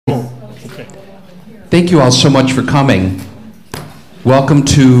Okay. Thank you all so much for coming. Welcome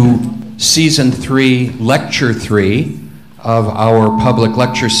to Season 3, Lecture 3 of our public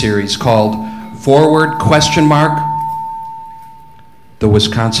lecture series called Forward, the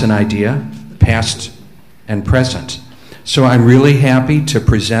Wisconsin Idea, Past and Present. So I'm really happy to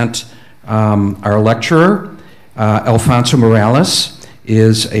present our lecturer. Alfonso Morales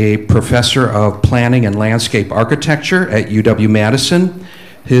is a professor of planning and landscape architecture at UW-Madison.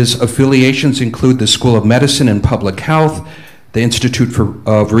 His affiliations include the School of Medicine and Public Health, the Institute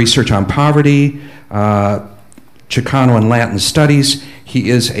of Research on Poverty, Chicano and Latin Studies.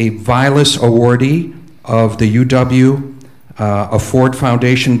 He is a Vilas awardee of the UW, a Ford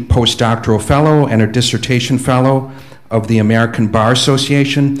Foundation postdoctoral fellow, and a dissertation fellow of the American Bar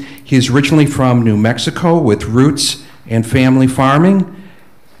Association. He is originally from New Mexico with roots and family farming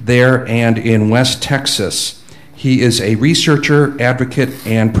there and in West Texas. He is a researcher, advocate,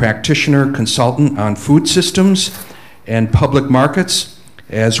 and practitioner consultant on food systems and public markets,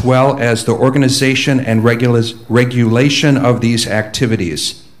 as well as the organization and regulation of these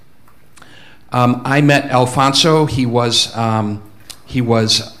activities. I met Alfonso. He was a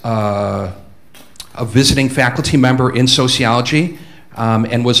visiting faculty member in sociology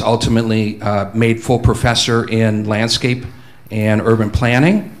and was ultimately made full professor in landscape and urban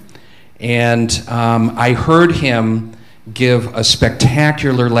planning. And I heard him give a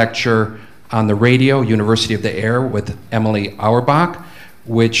spectacular lecture on the radio, University of the Air, with Emily Auerbach,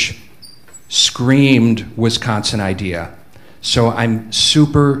 which screamed Wisconsin Idea. So I'm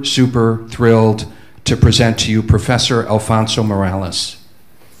super, super thrilled to present to you Professor Alfonso Morales.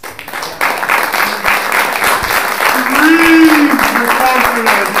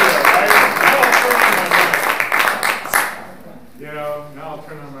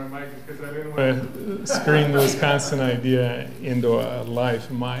 Screen the Wisconsin Idea into a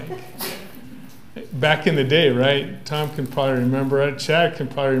live mic. Back in the day, right? Tom can probably remember it. Chad can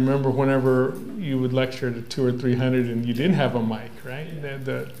probably remember whenever you would lecture to 200 or 300 and you didn't have a mic, right?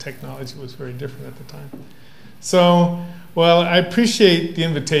 The technology was very different at the time. So, well, I appreciate the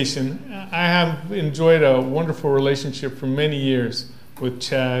invitation. I have enjoyed a wonderful relationship for many years with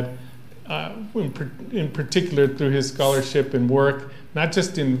Chad, in particular through his scholarship and work, not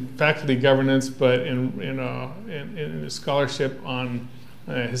just in faculty governance, but in a scholarship on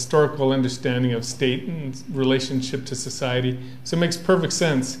historical understanding of state and relationship to society. So it makes perfect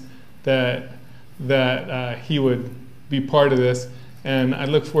sense that he would be part of this, and I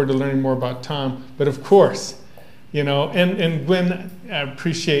look forward to learning more about Tom. But of course, you know, and Gwen, I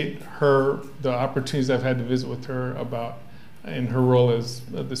appreciate the opportunities I've had to visit with her about in her role as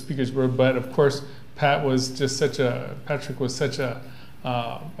the speaker's board. But of course, Patrick was such a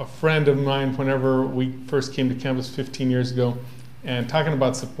friend of mine whenever we first came to campus 15 years ago, and talking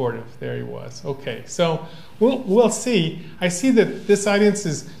about supportive, there he was. Okay, so we'll see. I see that this audience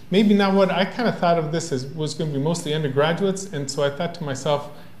is maybe not what I kind of thought of this as was going to be mostly undergraduates, and so I thought to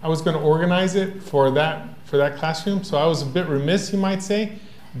myself I was going to organize it for that classroom. So I was a bit remiss, you might say,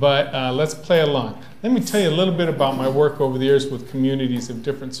 but let's play along. Let me tell you a little bit about my work over the years with communities of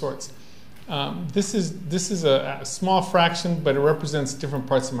different sorts. This is a small fraction, but it represents different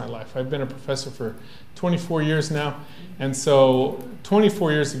parts of my life. I've been a professor for 24 years now, and so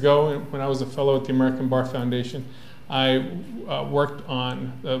 24 years ago, when I was a fellow at the American Bar Foundation, I worked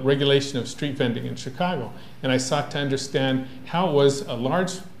on the regulation of street vending in Chicago, and I sought to understand how it was a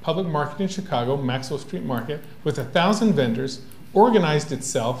large public market in Chicago, Maxwell Street Market, with 1,000 vendors, organized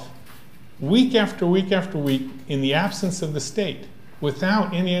itself week after week after week in the absence of the state,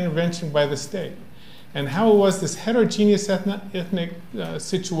 without any intervention by the state, and how it was this heterogeneous ethnic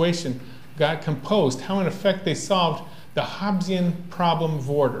situation got composed, how in effect they solved the Hobbesian problem of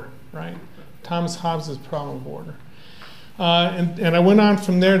order, right? Thomas Hobbes' problem of order. And I went on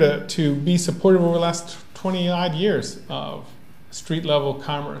from there to be supportive over the last 20-odd years of street-level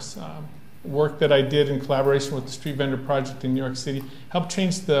commerce. Work that I did in collaboration with the Street Vendor Project in New York City helped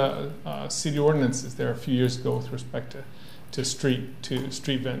change the city ordinances there a few years ago with respect to street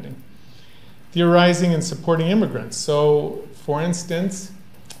vending. Theorizing and supporting immigrants. So, for instance,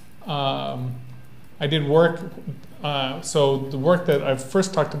 I did work. So the work that I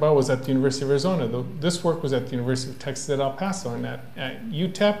first talked about was at the University of Arizona. This work was at the University of Texas at El Paso, and at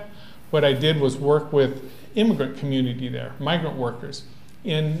UTEP, what I did was work with immigrant community there, migrant workers,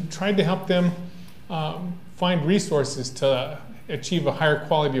 and tried to help them find resources to achieve a higher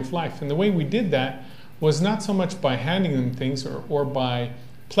quality of life. And the way we did that was not so much by handing them things or by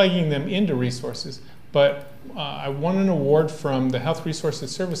plugging them into resources, but I won an award from the Health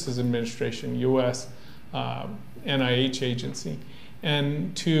Resources Services Administration, U.S. NIH agency.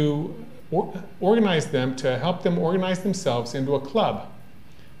 and to organize them, to help them organize themselves into a club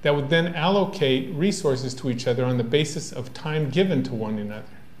that would then allocate resources to each other on the basis of time given to one another.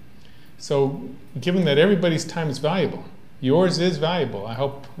 So given that everybody's time is valuable, yours is valuable. I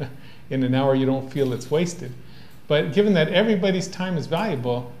hope in an hour you don't feel it's wasted. But given that everybody's time is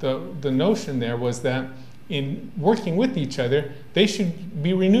valuable, the notion there was that in working with each other, they should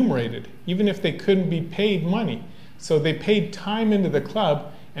be remunerated, even if they couldn't be paid money. So they paid time into the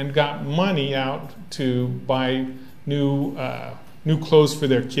club and got money out to buy new clothes for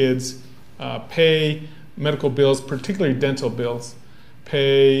their kids, pay medical bills, particularly dental bills,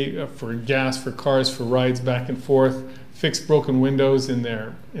 pay for gas for cars, for rides back and forth, fix broken windows in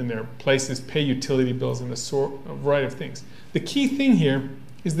their places, pay utility bills, and a variety of things. The key thing here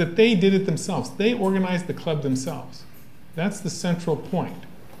is that they did it themselves. They organized the club themselves. That's the central point,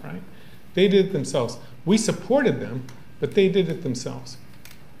 right? They did it themselves. We supported them, but they did it themselves.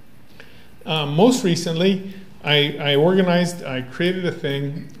 Most recently, I created a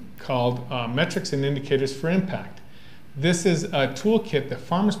thing called Metrics and Indicators for Impact. This is a toolkit that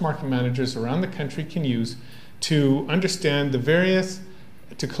farmers market managers around the country can use to understand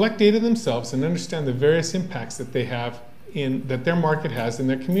to collect data themselves and understand the various impacts that they have that their market has in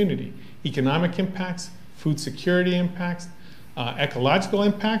their community. Economic impacts, food security impacts, ecological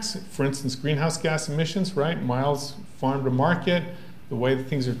impacts, for instance, greenhouse gas emissions, right? Miles farm to market, the way that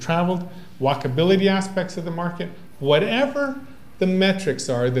things are traveled, walkability aspects of the market, whatever the metrics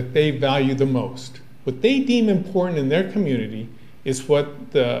are that they value the most. What they deem important in their community is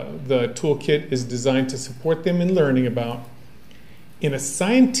what the toolkit is designed to support them in learning about in a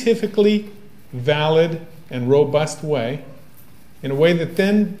scientifically valid and robust way, in a way that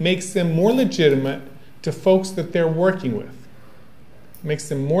then makes them more legitimate to folks that they're working with, makes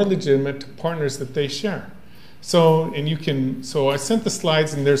them more legitimate to partners that they share. So I sent the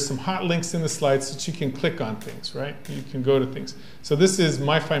slides, and there's some hot links in the slides so that you can click on things, right? You can go to things. So this is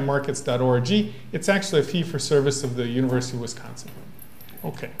myfinemarkets.org. It's actually a fee for service of the University of Wisconsin.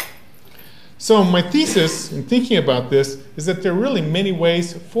 Okay. So my thesis in thinking about this is that there are really many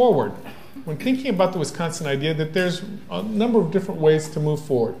ways forward. When thinking about the Wisconsin idea, that there's a number of different ways to move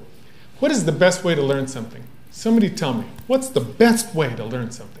forward. What is the best way to learn something? Somebody tell me. What's the best way to learn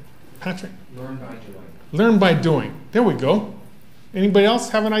something? Patrick? Learn by doing. Learn by doing. There we go. Anybody else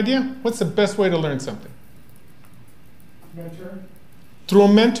have an idea? What's the best way to learn something? Mentor. Through a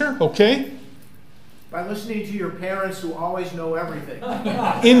mentor? Okay. By listening to your parents who always know everything.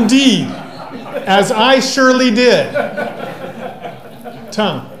 Indeed. As I surely did.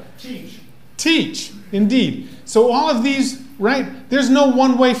 Tom? Teach, indeed. So all of these, right, there's no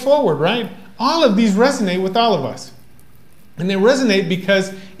one way forward, right? All of these resonate with all of us. And they resonate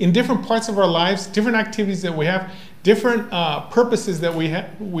because in different parts of our lives, different activities that we have, different purposes that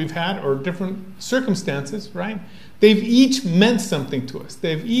we've had, or different circumstances, right? They've each meant something to us.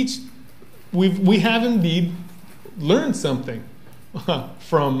 We have indeed learned something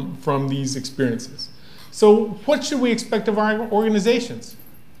from these experiences. So what should we expect of our organizations?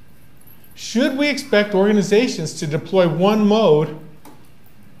 Should we expect organizations to deploy one mode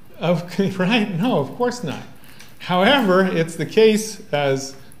of, right? No, of course not. However, it's the case,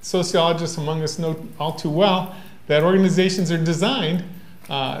 as sociologists among us know all too well, that organizations are designed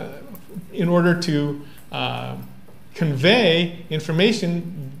in order to convey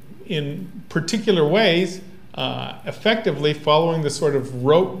information in particular ways, effectively following the sort of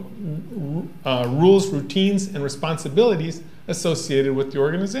rules, routines, and responsibilities associated with the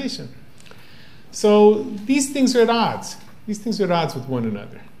organization. So these things are at odds. These things are at odds with one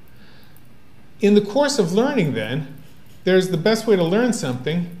another. In the course of learning, then, there's the best way to learn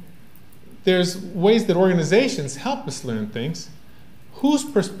something. There's ways that organizations help us learn things. Whose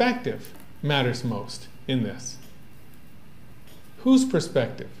perspective matters most in this? Whose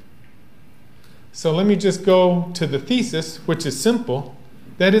perspective? So let me just go to the thesis, which is simple,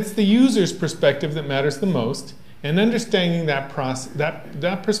 that it's the user's perspective that matters the most, and understanding that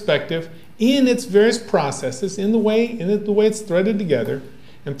perspective in its various processes, in the way it's threaded together,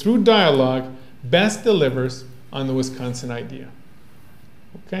 and through dialogue, best delivers on the Wisconsin idea.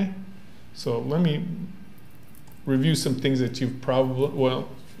 Okay? So let me review some things that you've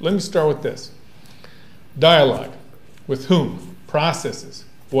let me start with this. Dialogue. With whom? Processes.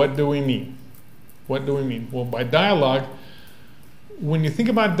 What do we mean? What do we mean? Well, by dialogue, when you think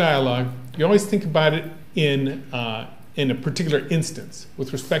about dialogue, you always think about it in a particular instance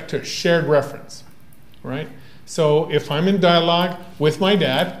with respect to a shared reference, right? So if I'm in dialogue with my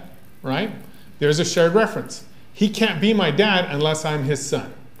dad, right, there's a shared reference. He can't be my dad unless I'm his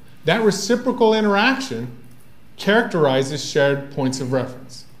son. That reciprocal interaction characterizes shared points of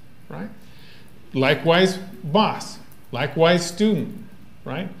reference, right? Likewise, boss. Likewise, student,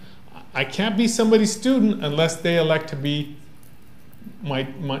 right? I can't be somebody's student unless they elect to be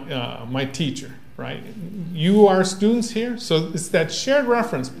my teacher, right? You are students here, so it's that shared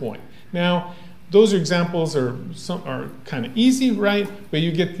reference point. Now, those examples are kind of easy, right? But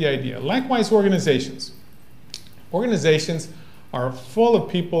you get the idea. Likewise, organizations. Organizations are full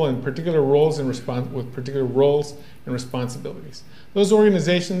of people in particular roles and with particular roles and responsibilities. Those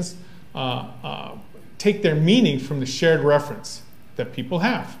organizations take their meaning from the shared reference that people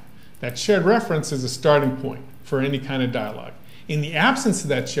have. That shared reference is a starting point for any kind of dialogue. In the absence of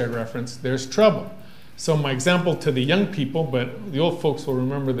that shared reference, there's trouble. So my example to the young people, but the old folks will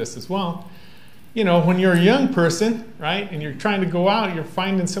remember this as well. You know, when you're a young person, right, and you're trying to go out, you're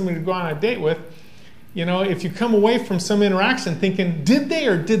finding somebody to go on a date with, you know, if you come away from some interaction thinking, did they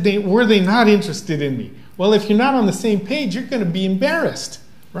or were they not interested in me? Well, if you're not on the same page, you're going to be embarrassed,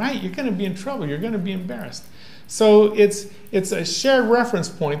 right? You're going to be in trouble. You're going to be embarrassed. So it's a shared reference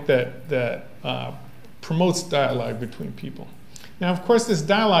point that promotes dialogue between people. Now, of course, this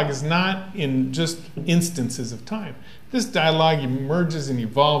dialogue is not in just instances of time. This dialogue emerges and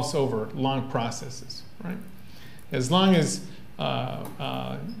evolves over long processes, right? As long as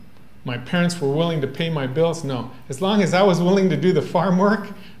my parents were willing to pay my bills, no. As long as I was willing to do the farm work,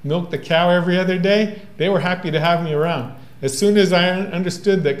 milk the cow every other day, they were happy to have me around. As soon as I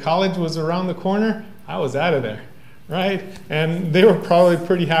understood that college was around the corner, I was out of there, right? And they were probably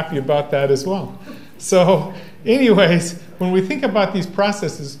pretty happy about that as well. So anyways, when we think about these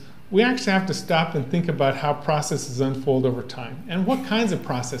processes, we actually have to stop and think about how processes unfold over time and what kinds of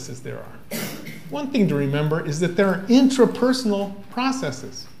processes there are. One thing to remember is that there are intrapersonal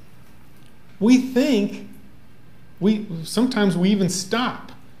processes. We think, sometimes we even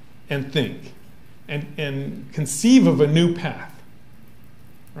stop and think and conceive of a new path,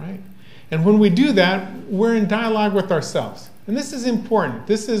 right? And when we do that, we're in dialogue with ourselves. And this is important.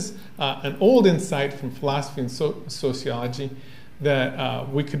 This is an old insight from philosophy and sociology that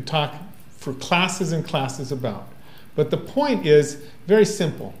we could talk for classes and classes about. But the point is very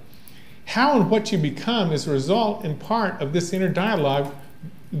simple. How and what you become is a result, in part, of this inner dialogue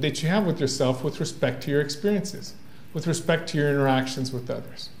that you have with yourself with respect to your experiences, with respect to your interactions with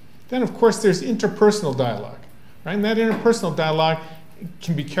others. Then, of course, there's interpersonal dialogue, right? And that interpersonal dialogue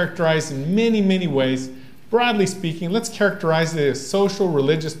can be characterized in many, many ways. Broadly speaking, let's characterize it as social,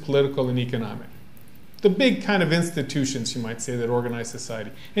 religious, political, and economic. The big kind of institutions, you might say, that organize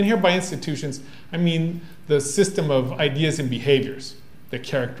society. And here by institutions, I mean the system of ideas and behaviors that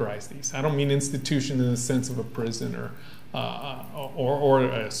characterize these. I don't mean institution in the sense of a prison or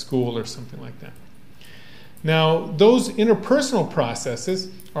a school or something like that. Now, those interpersonal processes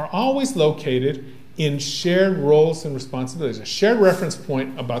are always located in shared roles and responsibilities, a shared reference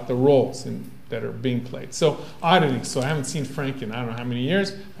point about the roles that are being played. So auditing, so I haven't seen Frank in I don't know how many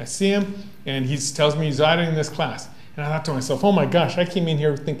years. I see him, and he tells me he's auditing this class. And I thought to myself, oh my gosh, I came in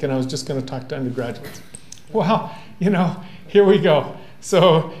here thinking I was just going to talk to undergraduates. Well, you know, here we go.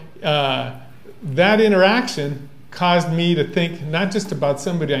 So that interaction caused me to think not just about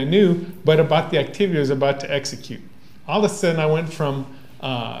somebody I knew, but about the activity I was about to execute. All of a sudden, I went from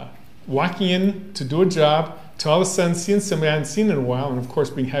walking in to do a job to all of a sudden seeing somebody I hadn't seen in a while, and of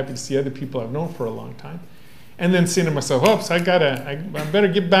course being happy to see other people I've known for a long time, and then saying to myself, oops, I better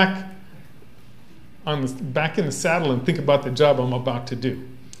get back in the saddle and think about the job I'm about to do.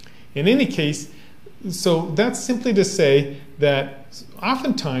 In any case, so that's simply to say that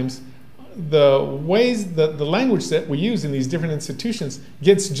oftentimes the ways that the language that we use in these different institutions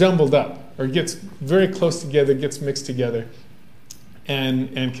gets jumbled up or gets very close together, gets mixed together,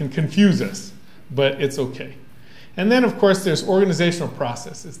 and can confuse us, but it's okay. And then, of course, there's organizational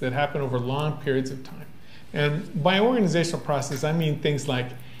processes that happen over long periods of time. And by organizational process, I mean things like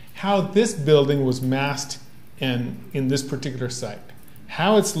how this building was massed in this particular site,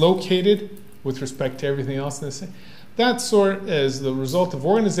 how it's located with respect to everything else in the site. That sort is the result of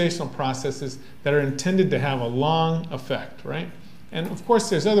organizational processes that are intended to have a long effect, right? And of course,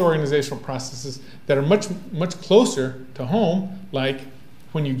 there's other organizational processes that are much, much closer to home, like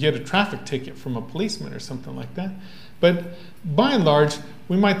when you get a traffic ticket from a policeman or something like that. But by and large,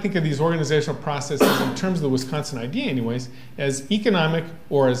 we might think of these organizational processes in terms of the Wisconsin idea anyways, as economic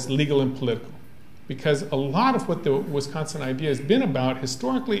or as legal and political. Because a lot of what the Wisconsin idea has been about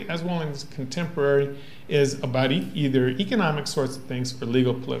historically as well as contemporary is about either economic sorts of things or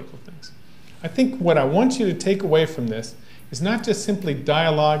legal political things. I think what I want you to take away from this is not just simply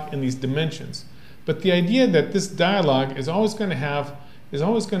dialogue in these dimensions, but the idea that this dialogue is always going to have is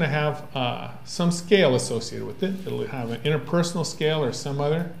always going to have some scale associated with it. It'll have an interpersonal scale or some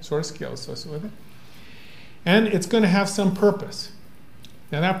other sort of scale associated with it. And it's going to have some purpose.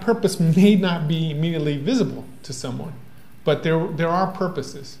 Now that purpose may not be immediately visible to someone, but there are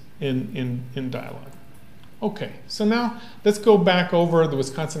purposes in dialogue. Okay, so now let's go back over the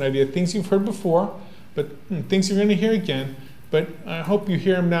Wisconsin idea, things you've heard before, but things you're going to hear again. But I hope you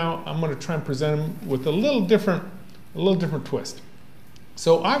hear them now. I'm going to try and present them with a little different twist.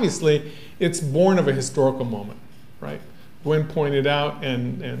 So obviously, it's born of a historical moment, right? Gwen pointed out,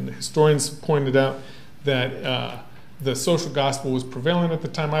 and historians pointed out, that the social gospel was prevalent at the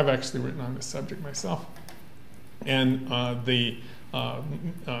time. I've actually written on this subject myself. And the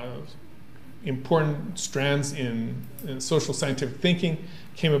important strands in social scientific thinking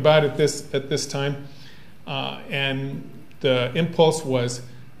came about at this time. And the impulse was,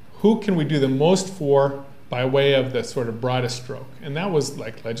 who can we do the most for by way of the sort of broadest stroke? And that was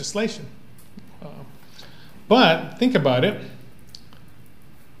like legislation. But think about it.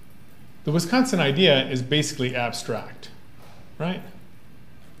 The Wisconsin idea is basically abstract, right?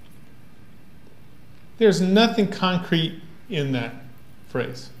 There's nothing concrete in that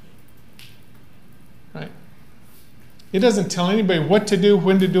phrase, right? It doesn't tell anybody what to do,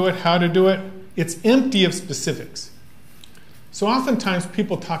 when to do it, how to do it. It's empty of specifics. So oftentimes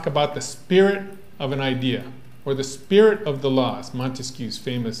people talk about the spirit of an idea or the spirit of the laws. Montesquieu's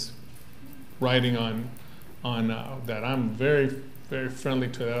famous writing on that. I'm very friendly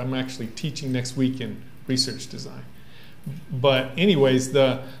to that. I'm actually teaching next week in research design. But anyways,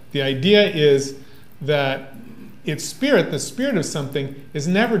 the idea is that its spirit, the spirit of something, is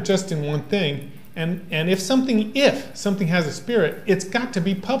never just in one thing. And if something has a spirit, it's got to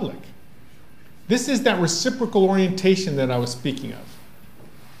be public. This is that reciprocal orientation that I was speaking of.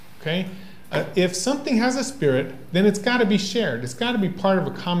 Okay? If something has a spirit, then it's got to be shared. It's got to be part of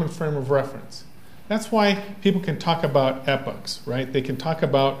a common frame of reference. That's why people can talk about epochs, right? They can talk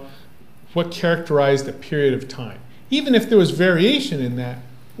about what characterized a period of time. Even if there was variation in that,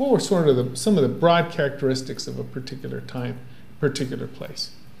 what were sort of some of the broad characteristics of a particular time, particular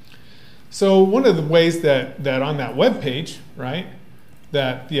place? So one of the ways that on that web page, right,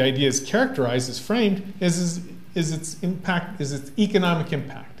 that the idea is characterized, is framed, is its impact, is its economic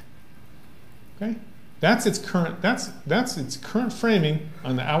impact. Okay, that's its current framing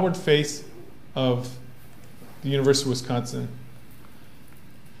on the outward face of the University of Wisconsin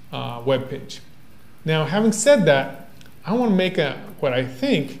webpage. Now, having said that, I want to make what I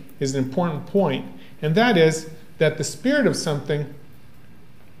think is an important point, and that is that the spirit of something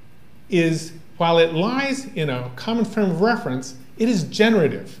is, while it lies in a common frame of reference, it is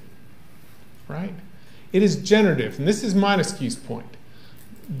generative, right? It is generative, and this is Montesquieu's point.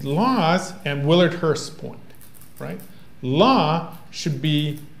 Laws, and Willard Hurst's point, right? Law should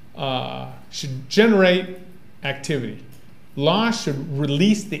generate activity. Law should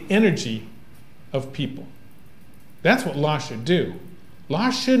release the energy of people. That's what law should do. Law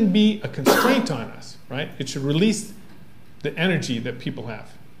shouldn't be a constraint on us, right? It should release the energy that people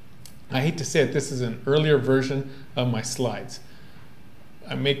have. I hate to say it, this is an earlier version of my slides.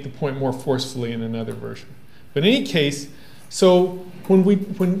 I make the point more forcefully in another version. But in any case, so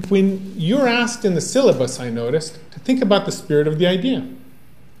when you're asked in the syllabus, I noticed, to think about the spirit of the idea.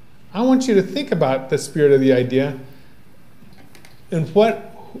 I want you to think about the spirit of the idea and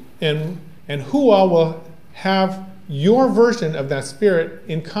who all will have your version of that spirit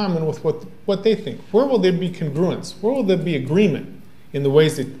in common with what they think. Where will there be congruence? Where will there be agreement in the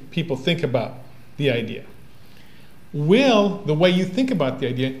ways that people think about the idea? Will the way you think about the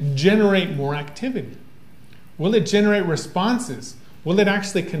idea generate more activity? Will it generate responses? Will it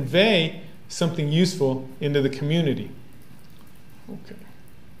actually convey something useful into the community? Okay.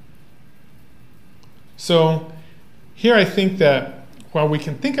 So here I think that while we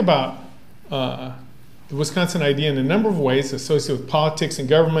can think about the Wisconsin idea in a number of ways associated with politics and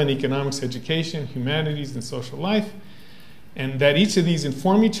government, economics, education, humanities, and social life, and that each of these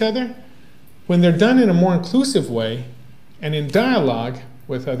inform each other, when they're done in a more inclusive way and in dialogue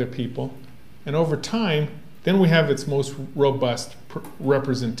with other people, and over time, then we have its most robust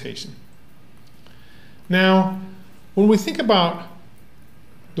representation. Now, when we think about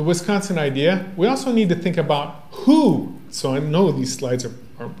the Wisconsin idea, we also need to think about who. So I know these slides are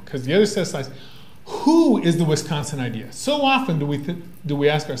because the other set of slides, who is the Wisconsin idea? So often do we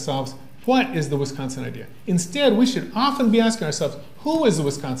ask ourselves, what is the Wisconsin idea? Instead, we should often be asking ourselves, who is the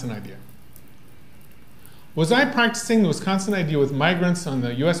Wisconsin idea? Was I practicing the Wisconsin idea with migrants on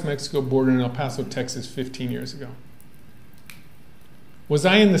the U.S.-Mexico border in El Paso, Texas 15 years ago? Was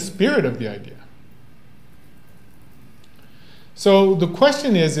I in the spirit of the idea? So the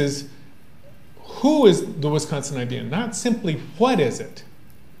question is who is the Wisconsin idea? Not simply what is it,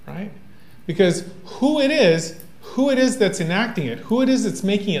 right? Because who it is that's enacting it, who it is that's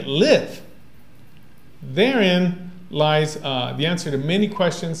making it live, therein lies the answer to many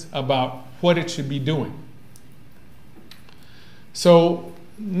questions about what it should be doing. So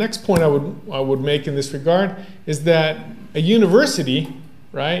next point I would make in this regard is that a university,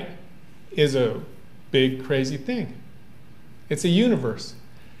 right, is a big, crazy thing. It's a universe.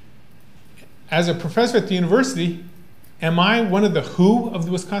 As a professor at the university, am I one of the who of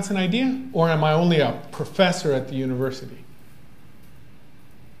the Wisconsin idea, or am I only a professor at the university?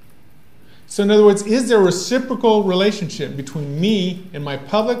 So in other words, is there a reciprocal relationship between me and my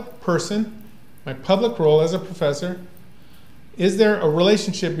public person, my public role as a professor? Is there a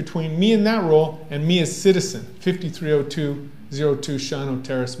relationship between me in that role and me as citizen? 530202 Shawano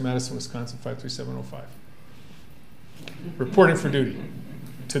Terrace, Madison, Wisconsin, 53705. Reporting for duty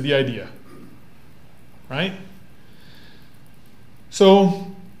to the idea, right?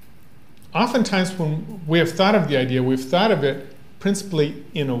 So oftentimes when we have thought of the idea, we've thought of it principally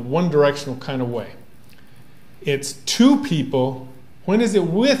in a one-directional kind of way. It's to people. When is it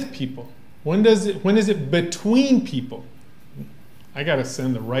with people? When is it between people? I got to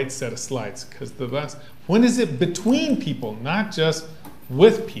send the right set of slides because when is it between people, not just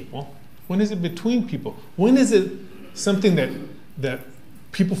with people? When is it between people? When is it something that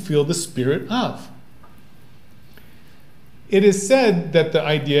people feel the spirit of? It is said that the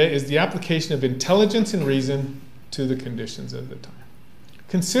idea is the application of intelligence and reason to the conditions of the time.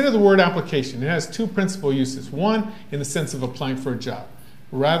 Consider the word application. It has two principal uses. One, in the sense of applying for a job.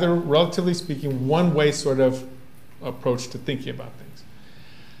 Rather, relatively speaking, one way sort of approach to thinking about things.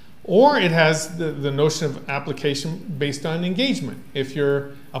 Or it has the notion of application based on engagement. If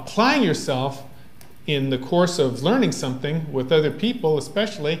you're applying yourself in the course of learning something with other people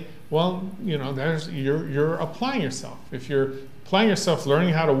especially, well, you know, you're applying yourself. If you're applying yourself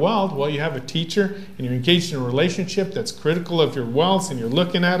learning how to weld, well, you have a teacher and you're engaged in a relationship that's critical of your welds, and you're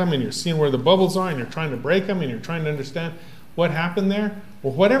looking at them and you're seeing where the bubbles are and you're trying to break them and you're trying to understand what happened there.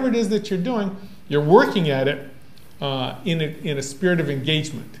 Or whatever it is that you're doing, you're working at it in a spirit of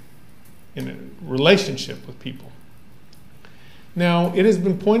engagement, in a relationship with people. Now, it has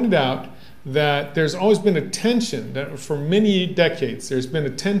been pointed out that there's always been a tension, that for many decades there's been a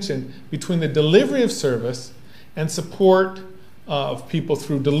tension between the delivery of service and support of people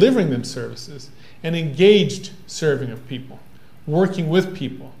through delivering them services, and engaged serving of people, working with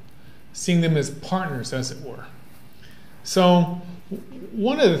people, seeing them as partners, as it were. So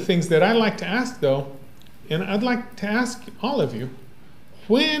one of the things that I like to ask, though, and I'd like to ask all of you,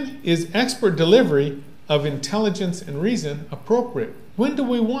 when is expert delivery of intelligence and reason appropriate? When do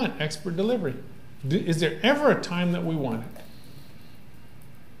we want expert delivery? Is there ever a time that we want it?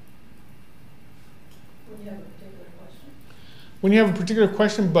 When you have a particular question. When you have a particular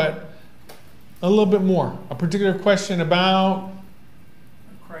question, but a little bit more. A particular question about? A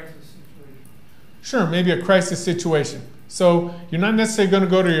crisis situation. Sure, maybe a crisis situation. So you're not necessarily going to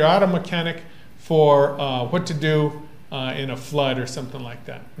go to your auto mechanic for what to do in a flood or something like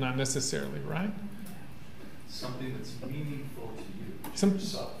that. Not necessarily, right? Something that's meaningful to you.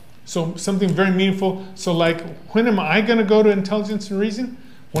 So something very meaningful. So like, when am I going to go to intelligence and reason?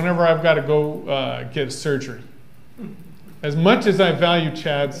 Whenever I've got to go get a surgery. As much as I value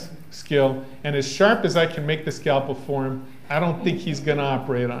Chad's skill, and as sharp as I can make the scalpel for him, I don't think he's going to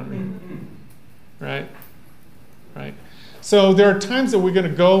operate on me. Right? Right? So there are times that we're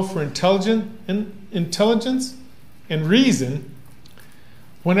going to go for intelligence and reason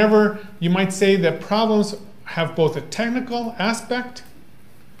whenever you might say that problems have both a technical aspect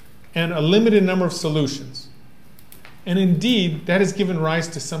and a limited number of solutions. And indeed, that has given rise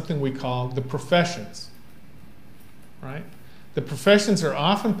to something we call the professions. Right? The professions are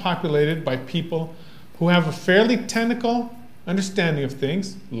often populated by people who have a fairly technical understanding of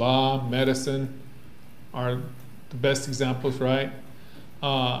things. Law, medicine are the best examples, right?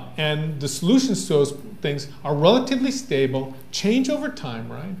 And the solutions to those things are relatively stable, change over time,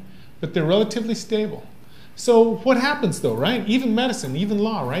 right? But they're relatively stable. So what happens though, right? Even medicine, even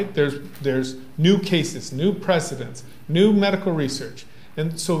law, right? There's new cases, new precedents, new medical research.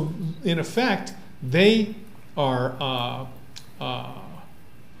 And so in effect, they are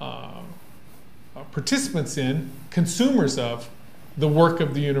participants in, consumers of the work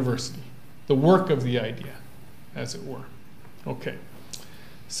of the university, the work of the idea, as it were. Okay.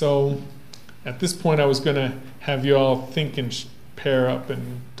 So at this point, I was going to have you all think and pair up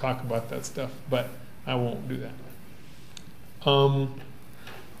and talk about that stuff, but I won't do that.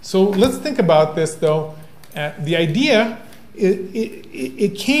 So let's think about this, though. The idea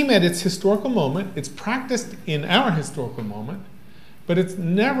it came at its historical moment. It's practiced in our historical moment, but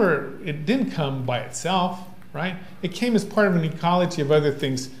it didn't come by itself, right? It came as part of an ecology of other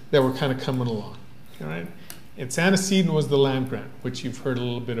things that were kind of coming along, all right? Its antecedent was the land grant, which you've heard a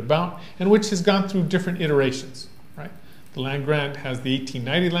little bit about, and which has gone through different iterations, right? The land grant has the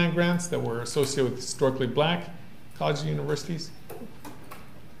 1890 land grants that were associated with historically black colleges and universities.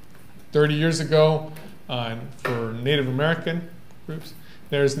 30 years ago, for Native American groups,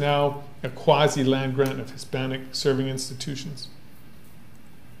 there's now a quasi-land grant of Hispanic serving institutions.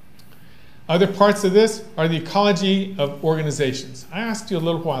 Other parts of this are the ecology of organizations. I asked you a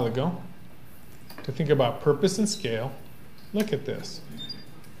little while ago to think about purpose and scale. Look at this.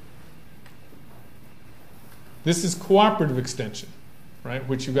 This is cooperative extension, right?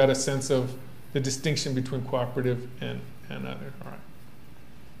 Which you got a sense of the distinction between cooperative and other. All right.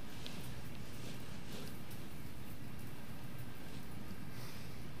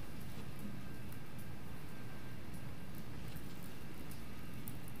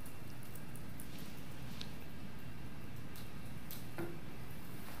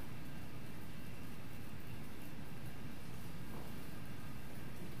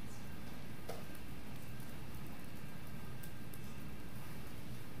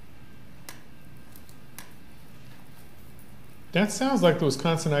 That sounds like the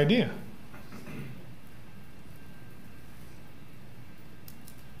Wisconsin idea.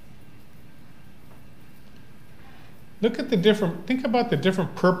 Look at think about the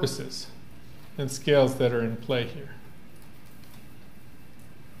different purposes and scales that are in play here.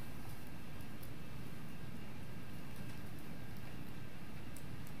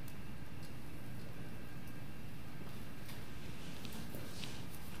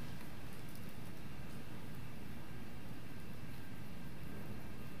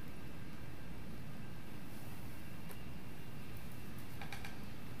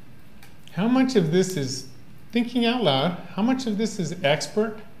 How much of this is, thinking out loud, how much of this is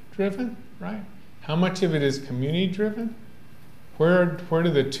expert driven, right? How much of it is community driven? Where do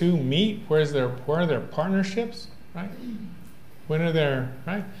the two meet? Where are their partnerships, right? When are there,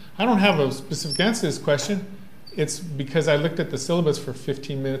 right? I don't have a specific answer to this question. It's because I looked at the syllabus for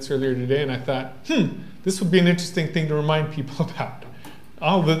 15 minutes earlier today and I thought, this would be an interesting thing to remind people about.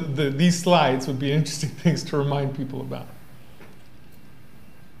 All these slides would be interesting things to remind people about.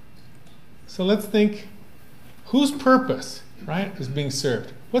 So let's think, whose purpose, right, is being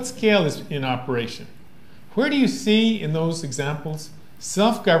served? What scale is in operation? Where do you see in those examples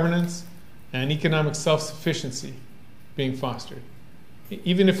self-governance and economic self-sufficiency being fostered?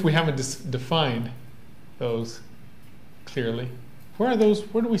 Even if we haven't defined those clearly, where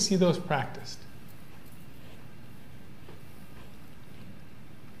do we see those practiced?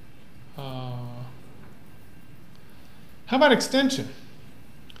 How about extension?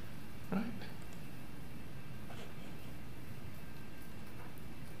 Right?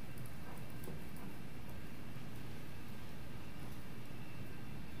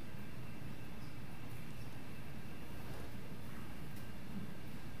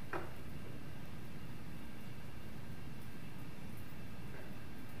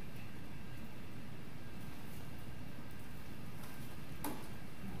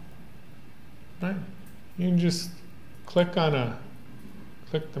 Right? You can just click the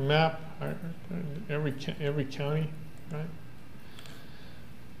map, every county, right?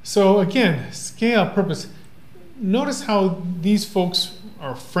 So again, scale, purpose. Notice how these folks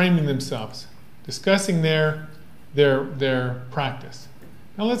are framing themselves, discussing their practice.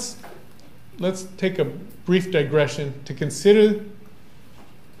 Now let's take a brief digression to consider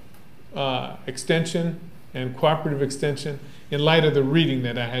extension and cooperative extension in light of the reading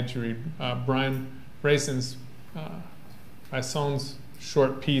that I had you read, Brian Raison's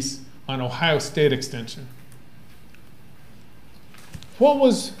short piece on Ohio State extension. What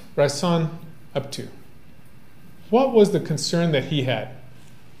was Raison up to? What was the concern that he had?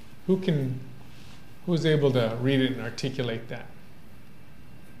 Who was able to read it and articulate that?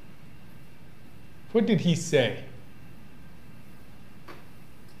 What did he say?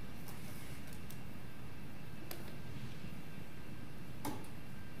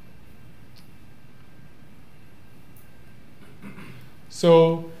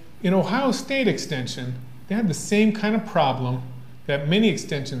 So in Ohio State Extension, they had the same kind of problem that many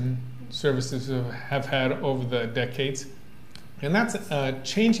extension services have had over the decades, and that's a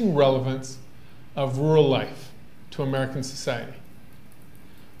changing relevance of rural life to American society.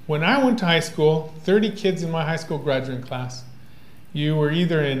 When I went to high school, 30 kids in my high school graduating class, you were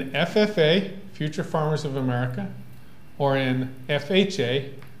either in FFA, Future Farmers of America, or in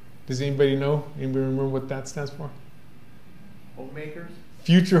FHA. Does anybody know? Anybody remember what that stands for? Homemakers?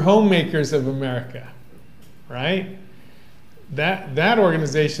 Future homemakers of America, right? That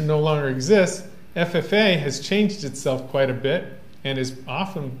organization no longer exists. FFA has changed itself quite a bit and is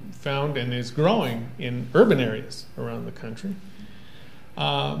often found and is growing in urban areas around the country.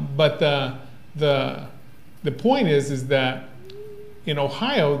 But the point is that in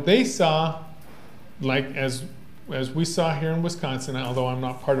Ohio, they saw, like as we saw here in Wisconsin, although I'm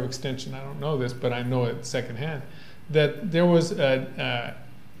not part of Extension, I don't know this, but I know it secondhand, that there was a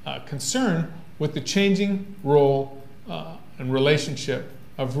concern with the changing role and relationship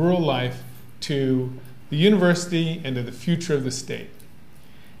of rural life to the university and to the future of the state.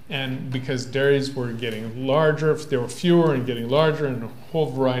 And because dairies were getting larger, there were fewer and getting larger, and a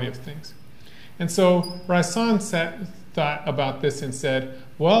whole variety of things. And so Rasan thought about this and said,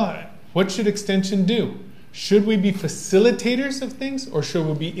 well, what should Extension do? Should we be facilitators of things, or should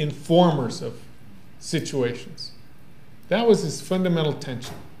we be informers of situations? That was his fundamental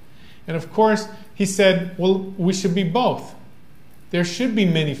tension. And of course, he said, well, we should be both. There should be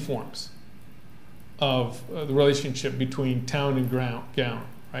many forms of the relationship between town and gown,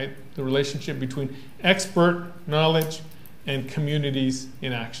 right? The relationship between expert knowledge and communities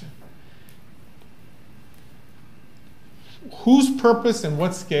in action. Whose purpose and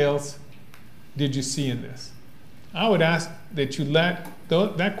what scales did you see in this? I would ask that you let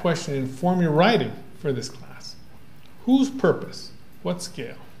that question inform your writing for this class. Whose purpose? What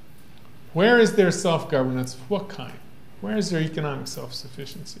scale? Where is their self-governance? What kind? Where is their economic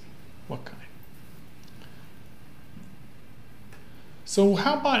self-sufficiency? What kind? So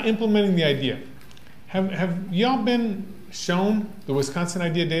how about implementing the idea? Have y'all been shown the Wisconsin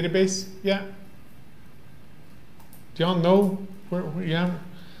Idea Database yet? Do y'all know where you have?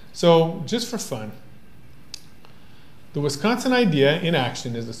 So just for fun, the Wisconsin Idea in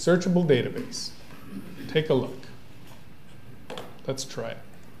Action is a searchable database. Take a look. Let's try it.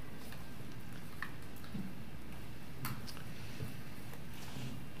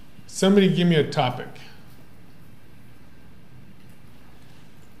 Somebody give me a topic.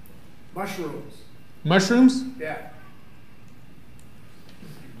 Mushrooms. Mushrooms? Yeah.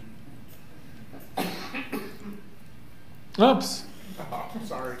 Oops. Oh,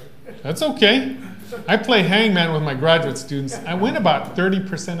 sorry. That's okay. I play hangman with my graduate students. I win about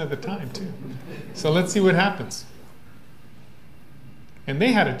 30% of the time, too. So let's see what happens. And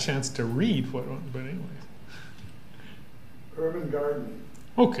they had a chance to read what, but anyway. Urban gardening.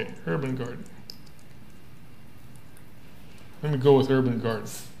 Okay, urban gardening. Let me go with urban garden.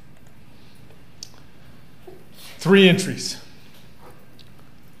 3 entries.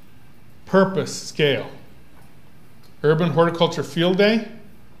 Purpose, scale. Urban Horticulture Field Day.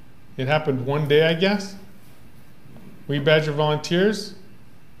 It happened one day, I guess. Wheat Badger Volunteers.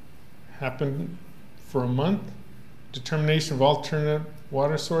 Happened for a month. Determination of alternate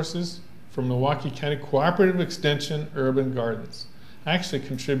water sources from Milwaukee County Cooperative Extension Urban Gardens. I actually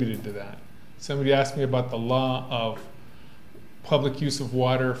contributed to that. Somebody asked me about the law of public use of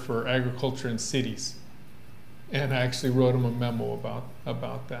water for agriculture in cities. And I actually wrote him a memo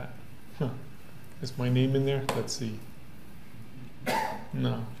about that. Huh. Is my name in there? Let's see.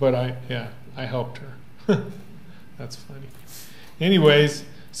 No, but I helped her. That's funny. Anyways,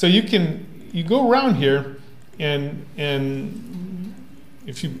 so you go around here and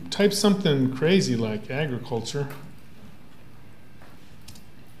if you type something crazy like agriculture,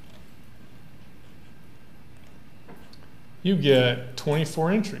 you get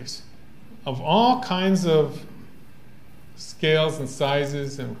 24 entries of all kinds of scales and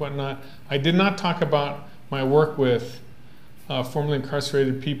sizes and whatnot. I did not talk about my work with formerly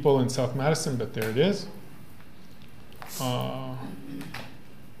incarcerated people in South Madison, but there it is.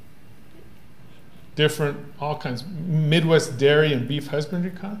 Different, all kinds, Midwest Dairy and Beef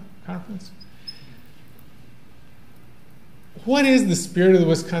Husbandry Conference. What is the spirit of the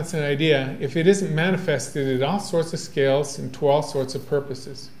Wisconsin Idea if it isn't manifested at all sorts of scales and to all sorts of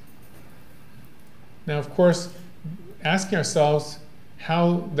purposes? Now, of course, asking ourselves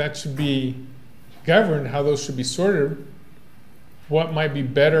how that should be governed, how those should be sorted, what might be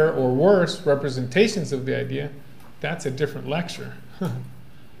better or worse representations of the idea, that's a different lecture.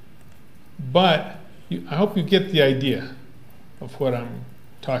 But I hope you get the idea of what I'm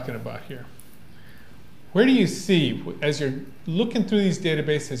talking about here. Where do you see, as you're looking through these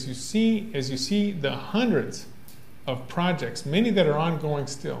databases, as you see the hundreds of projects, many that are ongoing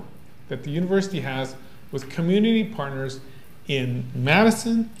still, that the university has with community partners in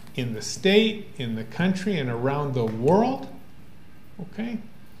Madison, in the state, in the country, and around the world? Okay?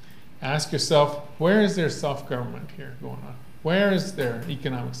 Ask yourself, where is their self-government here going on? Where is their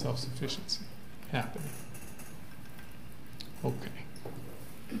economic self-sufficiency happening? Okay.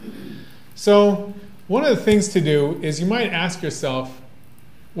 So one of the things to do is you might ask yourself,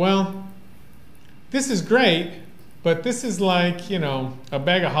 well, this is great, but this is like, you know, a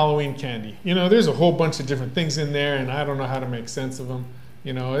bag of Halloween candy. You know, there's a whole bunch of different things in there, and I don't know how to make sense of them.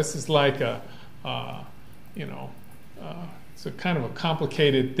 You know, this is like it's a kind of a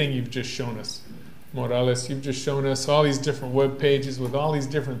complicated thing you've just shown us. Morales, you've just shown us all these different web pages with all these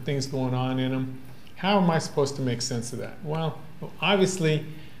different things going on in them. How am I supposed to make sense of that? Well, obviously,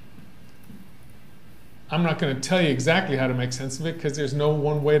 I'm not going to tell you exactly how to make sense of it because there's no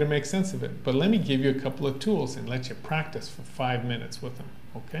one way to make sense of it. But let me give you a couple of tools and let you practice for 5 minutes with them,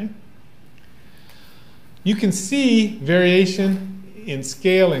 okay? You can see variation in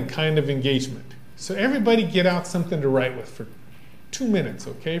scale and kind of engagement. So everybody get out something to write with for 2 minutes,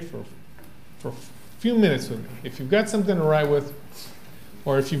 okay? For a few minutes with me. If you've got something to write with,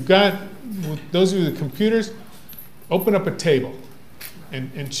 or if you've got, with those of you with computers, open up a table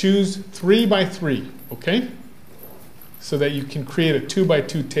and choose 3 by 3, okay? So that you can create a 2 by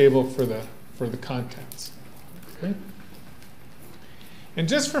 2 table for the contents, okay? And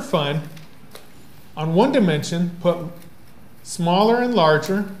just for fun, on one dimension, put smaller and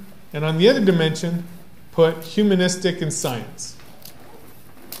larger, and on the other dimension, put humanistic and science.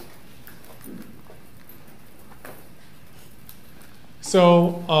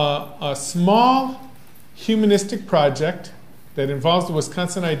 So a small humanistic project that involves the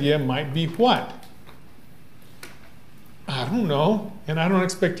Wisconsin idea might be what? I don't know, and I don't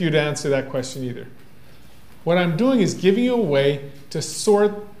expect you to answer that question either. What I'm doing is giving you a way to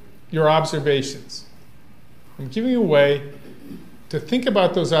sort your observations. I'm giving you a way to think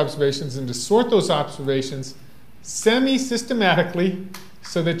about those observations and to sort those observations semi-systematically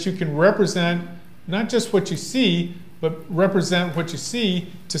so that you can represent not just what you see, but represent what you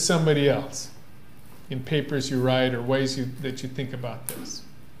see to somebody else in papers you write or ways that you think about this.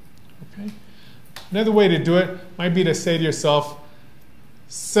 Okay? Another way to do it might be to say to yourself,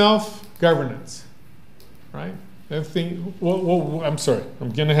 self-governance, right? Another thing, I'm sorry, I'm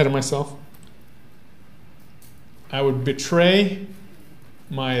getting ahead of myself. I would betray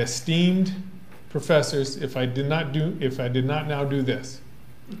my esteemed professors if I did not now do this.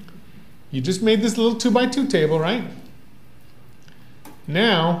 You just made this little 2 by 2 table, right?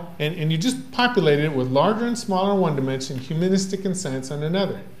 Now, and you just populated it with larger and smaller on one dimension, humanistic and science on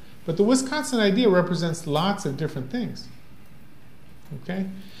another. But the Wisconsin idea represents lots of different things. Okay?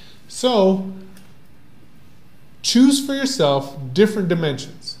 So, choose for yourself different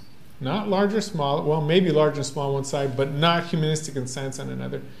dimensions. Not large or small, well, maybe large and small on one side, but not humanistic and science on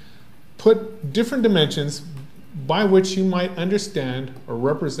another. Put different dimensions by which you might understand or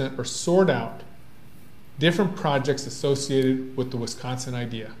represent or sort out different projects associated with the Wisconsin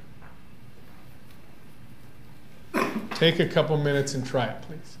idea. Take a couple minutes and try it,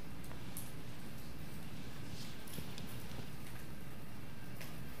 please.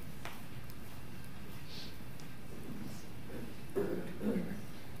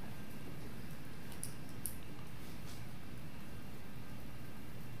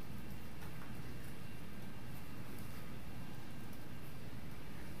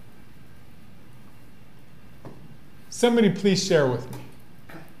 Somebody please share with me.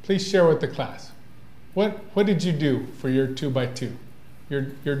 Please share with the class. What did you do for your 2 by 2? The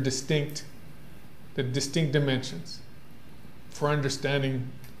distinct dimensions for understanding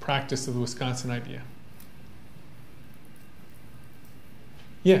the practice of the Wisconsin idea?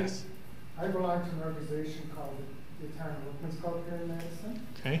 Yes. I belong to an organization called the Italian Workmen's Club here in Madison.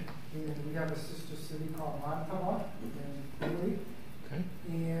 Okay. And we have a sister city called Mantova in Italy. Okay.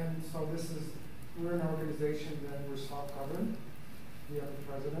 And so we're an organization that we're self-governed. We have a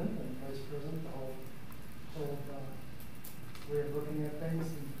president and vice president, the whole way of looking at things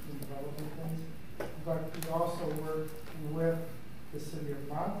and developing things. But we also work with the city of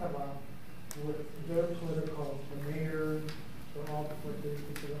Mantova, with their the mayor, what they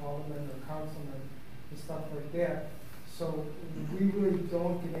consider aldermen or councilmen, and stuff like that. So we really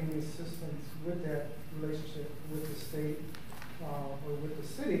don't get any assistance with that relationship with the state or with the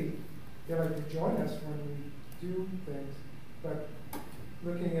city. They like to join us when we do things, but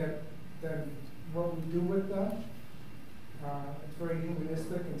looking at then what we do with them, it's very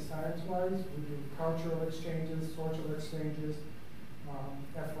humanistic and science-wise. We do cultural exchanges, social exchanges,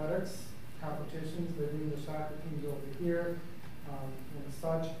 athletics, competitions. They bring the soccer teams over here, and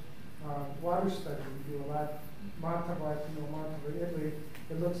such. Water study, we do a lot. Mantova, Italy,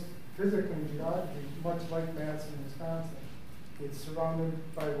 it looks physically in geography much like Madison, Wisconsin. It's surrounded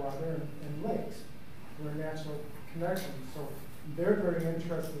by water and lakes. We're a natural connection. So they're very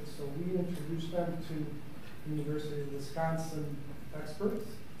interested. So we introduce them to University of Wisconsin experts,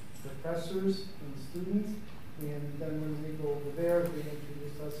 professors, and students. And then when we go over there, they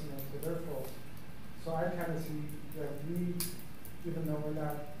introduce us to their folks. So I kind of see that we, even though we're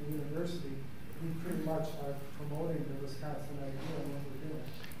not the university, we pretty much are promoting the Wisconsin idea and what we're doing.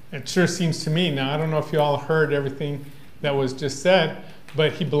 It sure seems to me. Now, I don't know if you all heard everything that was just said,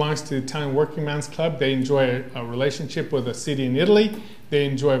 but he belongs to the Italian Working Man's Club. They enjoy a relationship with a city in Italy. They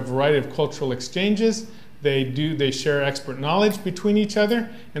enjoy a variety of cultural exchanges. They share expert knowledge between each other.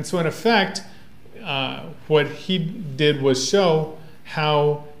 And so in effect, what he did was show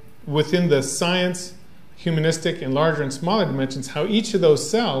how within the science, humanistic, and larger and smaller dimensions, how each of those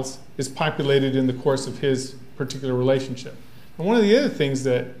cells is populated in the course of his particular relationship. And one of the other things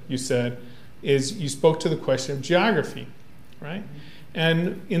that you said is you spoke to the question of geography, right?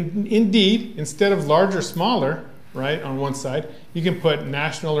 And indeed, instead of large or smaller, right, on one side, you can put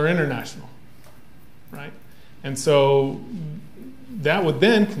national or international, right? And so that would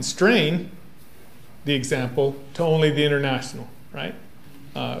then constrain the example to only the international, right?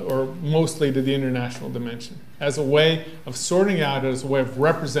 Or mostly to the international dimension, as a way of sorting out, as a way of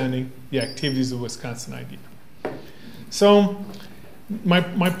representing the activities of the Wisconsin idea. So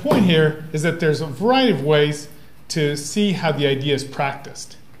my point here is that there's a variety of ways to see how the idea is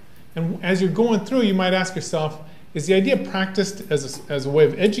practiced. And as you're going through, you might ask yourself, is the idea practiced as a way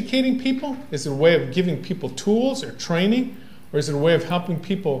of educating people? Is it a way of giving people tools or training? Or is it a way of helping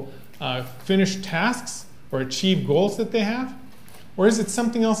people finish tasks or achieve goals that they have? Or is it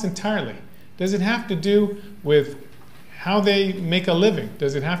something else entirely? Does it have to do with how they make a living?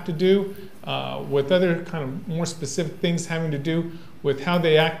 Does it have to do with other kind of more specific things having to do with how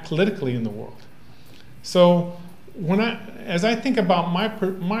they act politically in the world? So as I think about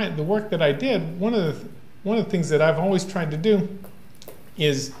the work that I did, one of the things that I've always tried to do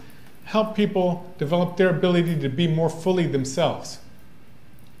is help people develop their ability to be more fully themselves,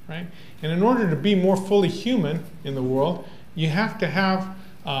 right? And in order to be more fully human in the world, you have to have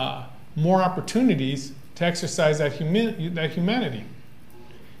more opportunities to exercise that humanity.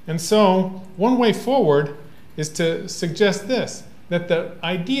 And so one way forward is to suggest this, that the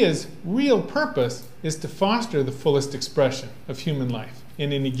idea's real purpose is to foster the fullest expression of human life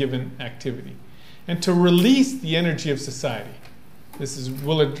in any given activity, and to release the energy of society. This is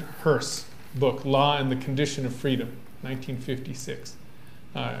Willard Hurst's book, Law and the Condition of Freedom, 1956,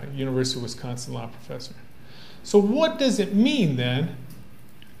 University of Wisconsin law professor. So what does it mean then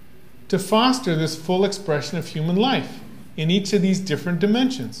to foster this full expression of human life in each of these different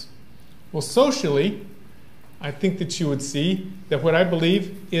dimensions? Well, socially, I think that you would see that what I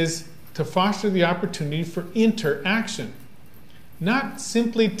believe is to foster the opportunity for interaction, not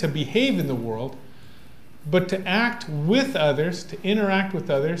simply to behave in the world, but to act with others, to interact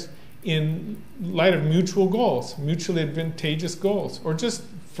with others in light of mutual goals, mutually advantageous goals, or just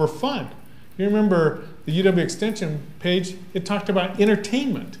for fun. You remember the UW Extension page, it talked about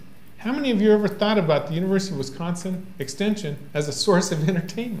entertainment. How many of you ever thought about the University of Wisconsin Extension as a source of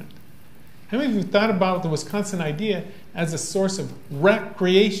entertainment? How many of you thought about the Wisconsin idea as a source of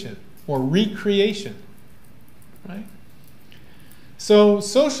recreation or recreation, right? So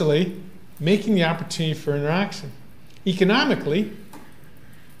socially, making the opportunity for interaction. Economically,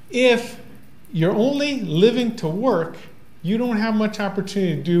 if you're only living to work, you don't have much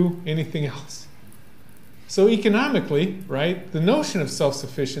opportunity to do anything else. So economically, right, the notion of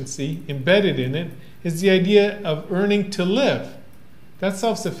self-sufficiency embedded in it is the idea of earning to live. That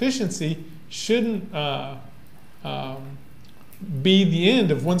self-sufficiency shouldn't be the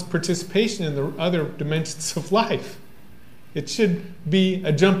end of one's participation in the other dimensions of life. It should be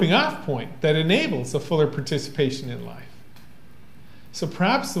a jumping off point that enables a fuller participation in life. So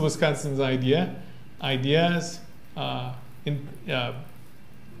perhaps the Wisconsin's ideas,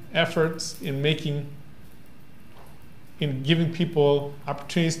 efforts in giving people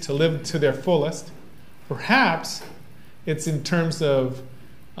opportunities to live to their fullest, perhaps it's in terms of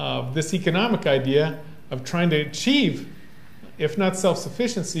this economic idea of trying to achieve, if not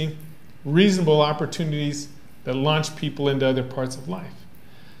self-sufficiency, reasonable opportunities that launch people into other parts of life.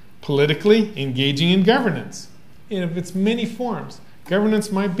 Politically, engaging in governance in its many forms.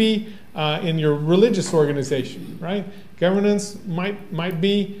 Governance might be in your religious organization, right? Governance might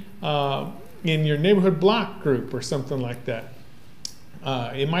be in your neighborhood block group or something like that.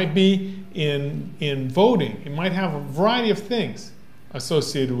 It might be in voting. It might have a variety of things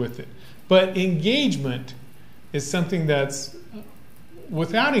associated with it. But engagement is something that's,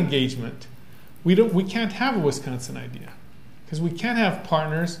 without engagement, we can't have a Wisconsin idea, because we can't have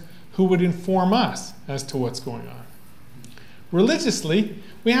partners who would inform us as to what's going on. religiously,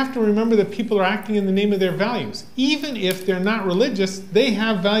 we have to remember that people are acting in the name of their values. Even if they're not religious, they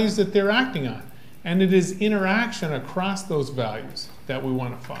have values that they're acting on. And it is interaction across those values that we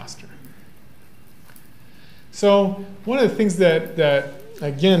want to foster. So one of the things that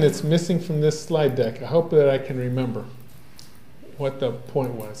again, it's missing from this slide deck. I hope that I can remember what the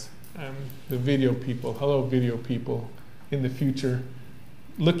point was. The video people, hello video people in the future.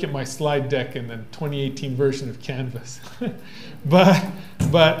 Look at my slide deck in the 2018 version of Canvas. And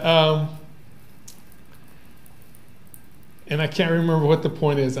I can't remember what the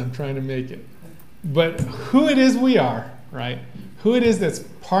point is I'm trying to make it. But who it is we are, right? Who it is that's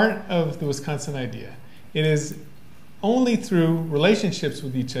part of the Wisconsin idea. It is only through relationships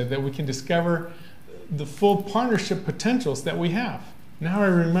with each other that we can discover the full partnership potentials that we have. Now I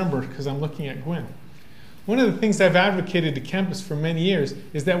remember because I'm looking at Gwen. One of the things I've advocated to campus for many years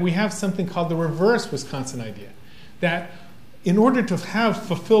is that we have something called the reverse Wisconsin idea. That in order to have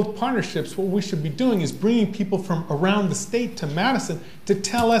fulfilled partnerships, what we should be doing is bringing people from around the state to Madison to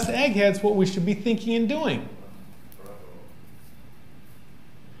tell us eggheads what we should be thinking and doing.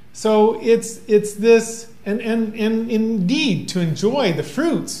 So it's this, and indeed to enjoy the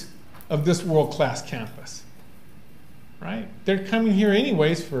fruits of this world-class campus. Right? They're coming here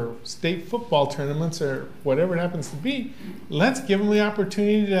anyways for state football tournaments or whatever it happens to be. Let's give them the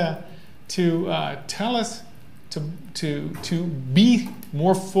opportunity to tell us to be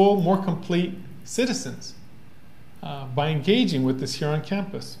more full, more complete citizens by engaging with us here on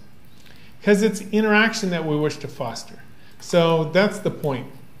campus. Because it's interaction that we wish to foster. So that's the point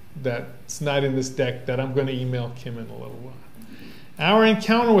that's not in this deck that I'm going to email Kim in a little while. Our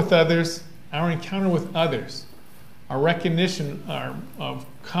encounter with others, our recognition of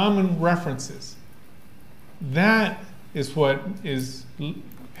common references, that is what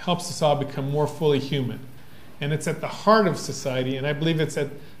helps us all become more fully human. And it's at the heart of society, and I believe it's at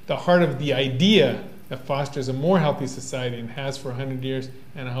the heart of the idea that fosters a more healthy society and has for 100 years,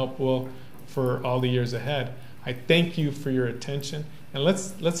 and I hope will for all the years ahead. I thank you for your attention, and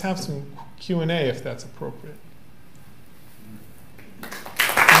let's have some Q&A if that's appropriate.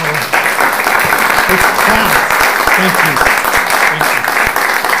 It's class.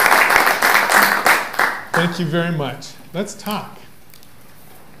 Thank you very much. Let's talk.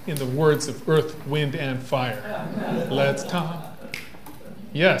 In the words of Earth, Wind, and Fire. Let's talk.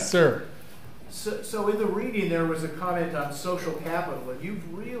 Yes, sir. So in the reading there was a comment on social capital, and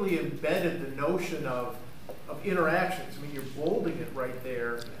you've really embedded the notion of interactions. I mean, you're bolding it right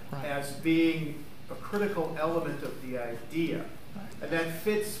there as being a critical element of the idea. And that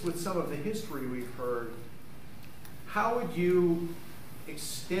fits with some of the history we've heard. How would you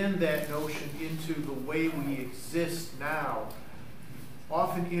extend that notion into the way we exist now?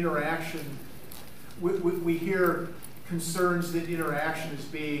 Often interaction, we hear concerns that interaction is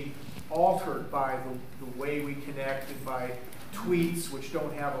being altered by the way we connect and by tweets, which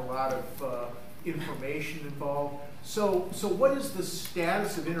don't have a lot of information involved. So what is the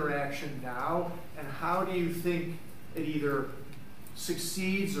status of interaction now, and how do you think it either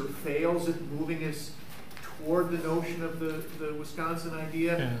succeeds or fails at moving us toward the notion of the Wisconsin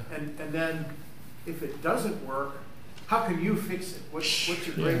idea? Yeah. And then if it doesn't work, how can you fix it? What's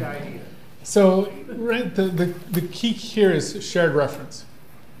your great idea? So the key here is shared reference.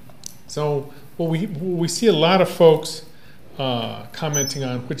 So what we see a lot of folks commenting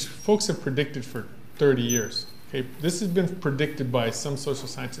on, which folks have predicted for 30 years. Okay, this has been predicted by some social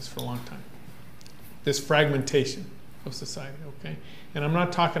scientists for a long time. This fragmentation of society. Okay, and I'm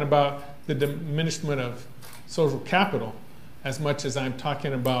not talking about the diminishment of social capital as much as I'm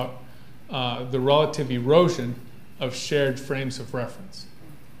talking about the relative erosion of shared frames of reference.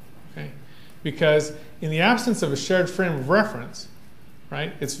 Okay, because in the absence of a shared frame of reference,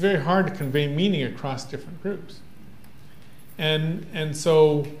 right, it's very hard to convey meaning across different groups. And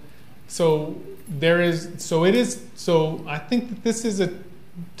so I think that this is a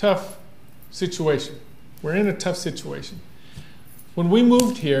tough situation. We're in a tough situation. When we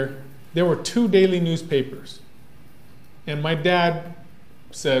moved here, there were 2 daily newspapers. And my dad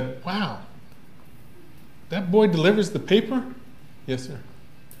said, "Wow, that boy delivers the paper?" "Yes, sir."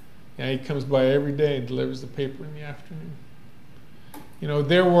 "Yeah, he comes by every day and delivers the paper in the afternoon." You know,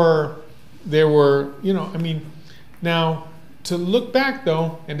 there were, you know, I mean, now to look back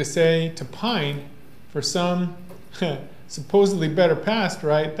though and to say, to pine for some supposedly better past,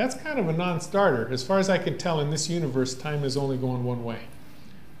 right, that's kind of a non-starter. As far as I can tell, in this universe, time is only going one way,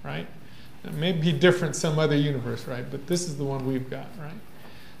 right? It may be different some other universe, right? But this is the one we've got, right?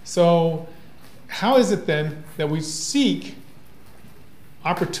 So how is it then that we seek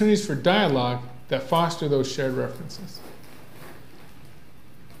opportunities for dialogue that foster those shared references?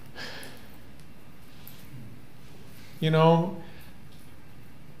 You know,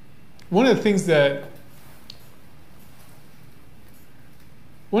 one of the things that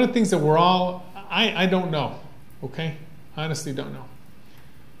we're all, I don't know, okay? I honestly don't know.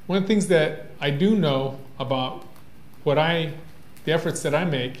 One of the things that I do know about the efforts that I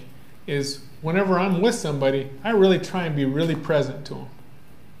make is whenever I'm with somebody, I really try and be really present to them.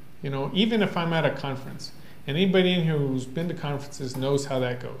 You know, even if I'm at a conference. And anybody in here who's been to conferences knows how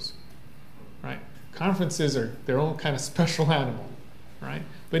that goes, right? Conferences are their own kind of special animal, right?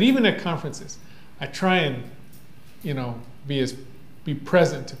 But even at conferences, I try and, you know, be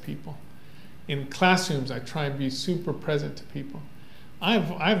present to people. In classrooms, I try and be super present to people.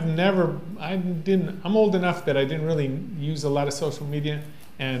 I'm old enough that I didn't really use a lot of social media,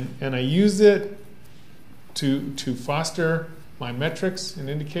 and I use it to foster my metrics and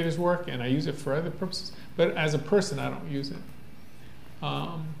indicators work, and I use it for other purposes. But as a person, I don't use it.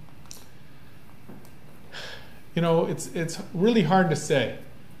 You know, it's really hard to say.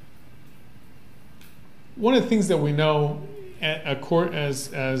 One of the things that we know, as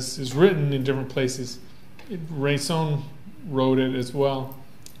is written in different places, Raison wrote it as well,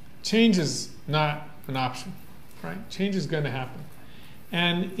 change is not an option, right? Change is going to happen.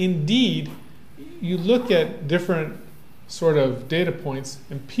 And indeed, you look at different sort of data points,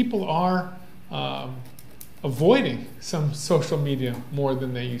 and people are avoiding some social media more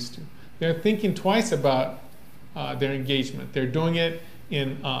than they used to. They're thinking twice about their engagement. They're doing it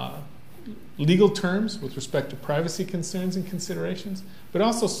in legal terms with respect to privacy concerns and considerations, but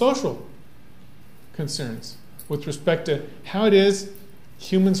also social concerns with respect to how it is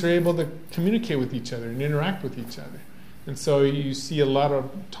humans are able to communicate with each other and interact with each other. And so you see a lot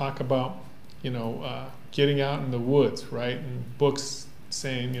of talk about, you know, getting out in the woods, right? And books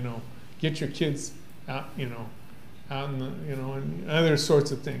saying, you know, get your kids out, you know, out in the, you know, and other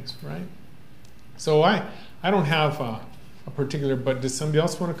sorts of things, right? So I don't have a particular, but does somebody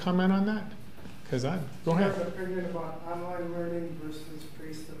else want to comment on that? Because go ahead. I have an opinion about online learning versus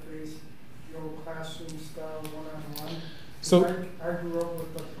face-to-face, the old classroom style, one-on-one. So I grew up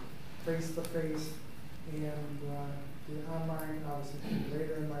with the face-to-face, and the online obviously came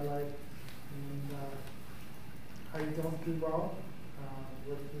later in my life, and I don't do well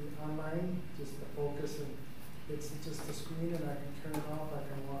with the online, just the focus, and it's just a screen and I can turn it off, I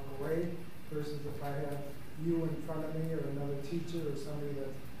can walk away, versus if I have you in front of me or another teacher or somebody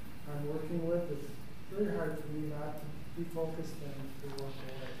that I'm working with, it's very hard for me not to be focused and to walk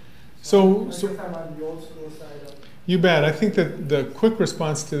away. So I guess I'm on the old school side of it. You bet. I think that the quick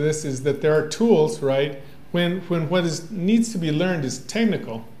response to this is that there are tools, right? When what needs to be learned is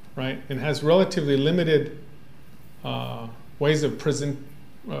technical, right, and has relatively limited ways of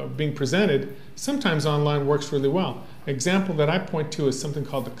being presented, sometimes online works really well. Example that I point to is something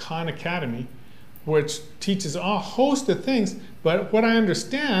called the Khan Academy, which teaches a host of things, but what I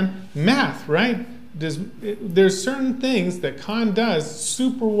understand, math, right? There's certain things that Khan does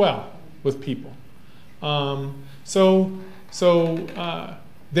super well with people. So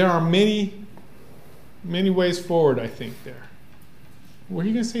there are many ways forward, I think, there. Were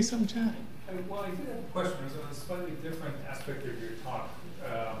you going to say something, Chad? Well, I did have a question. It was on a slightly different aspect of your talk.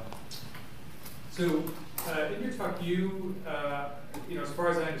 In your talk, you know, as far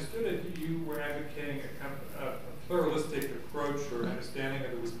as I understood it, you were advocating a kind of a pluralistic approach or understanding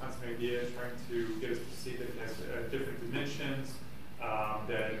of the Wisconsin idea, trying to get us to see that it has different dimensions,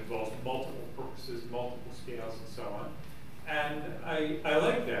 that it involves multiple purposes, multiple scales, and so on. And I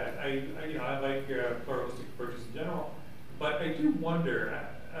like that. I like pluralistic approaches in general. But I do wonder,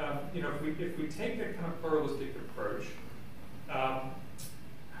 you know, if we take that kind of pluralistic approach,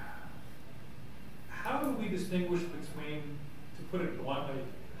 how do we distinguish between, to put it bluntly,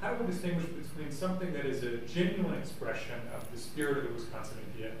 how do we distinguish between something that is a genuine expression of the spirit of the Wisconsin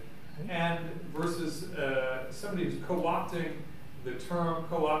idea and versus somebody who's co-opting the term,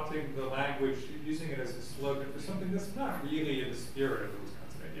 co-opting the language, using it as a slogan for something that's not really in the spirit of the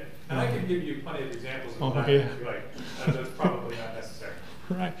Wisconsin idea? And I can give you plenty of examples of that if you like. That's probably not necessary.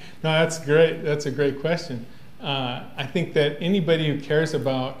 Right. No, that's great. That's a great question. I think that anybody who cares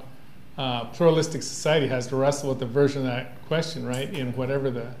about pluralistic society has to wrestle with the version of that question, right, in whatever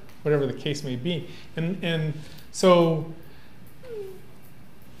the case may be. And so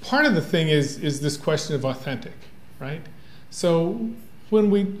part of the thing is this question of authentic, right? So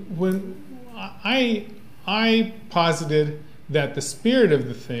when I posited that the spirit of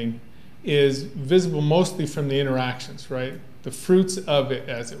the thing is visible mostly from the interactions, right? The fruits of it,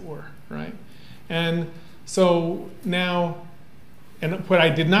 as it were, right? And so now, and what I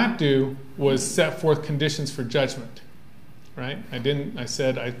did not do was set forth conditions for judgment, right? I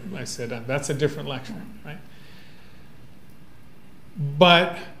said that's a different lecture, right?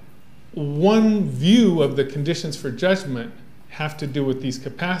 But one view of the conditions for judgment have to do with these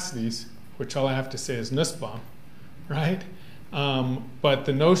capacities, which all I have to say is Nussbaum, right? But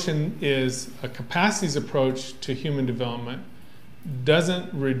the notion is a capacities approach to human development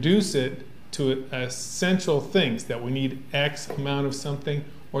doesn't reduce it to essential things, that we need X amount of something,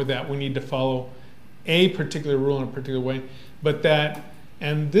 or that we need to follow a particular rule in a particular way, but that,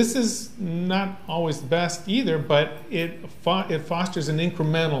 and this is not always the best either, but it fosters an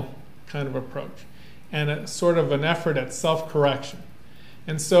incremental kind of approach and a sort of an effort at self-correction.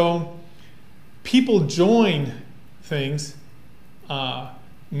 And so people join things.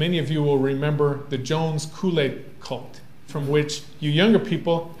 Many of you will remember the Jones Kool-Aid cult, from which you younger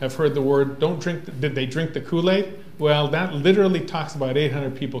people have heard the word, don't drink, did they drink the Kool-Aid? Well, that literally talks about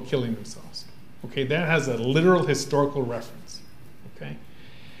 800 people killing themselves. Okay, that has a literal historical reference. Okay,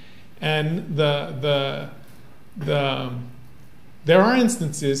 and there are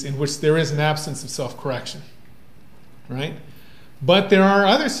instances in which there is an absence of self-correction, right? But there are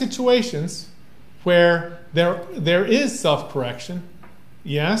other situations where there is self-correction.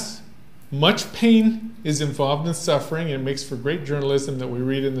 Yes, much pain is involved in suffering, and it makes for great journalism that we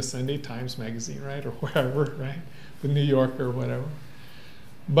read in the Sunday Times magazine, right, or wherever, right, the New Yorker or whatever.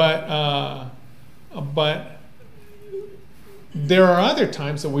 But there are other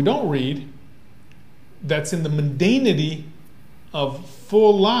times that we don't read that's in the mundanity of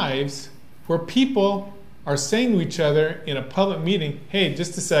full lives where people are saying to each other in a public meeting, hey,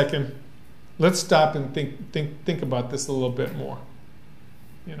 just a second, let's stop and think about this a little bit more.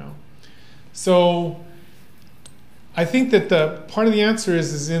 You know? So I think that the part of the answer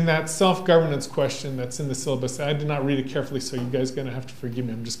is in that self-governance question that's in the syllabus. I did not read it carefully, so you guys are going to have to forgive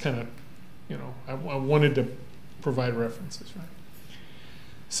me. I'm just kind of, you know, I wanted to provide references, right?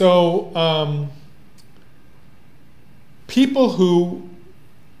 So people who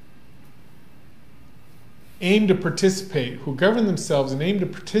aim to participate, who govern themselves and aim to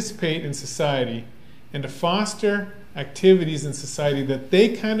participate in society and to foster activities in society that they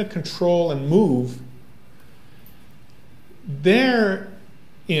kind of control and move,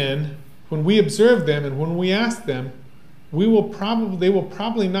 therein, when we observe them and when we ask them, they will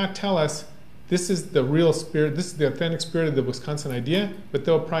probably not tell us this is the real spirit, this is the authentic spirit of the Wisconsin idea, but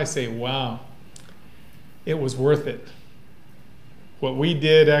they'll probably say, wow, it was worth it. What we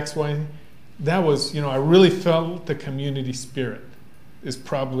did, X, Y, that was, you know, I really felt the community spirit is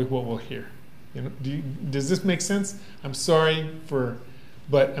probably what we'll hear. You know, does this make sense? I'm sorry for,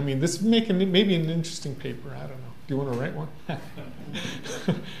 but I mean, this is making maybe an interesting paper. I don't know. Do you want to write one?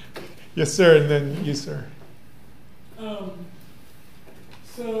 Yes, sir, and then you, sir.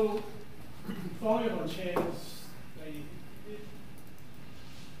 So, following up on Chad's,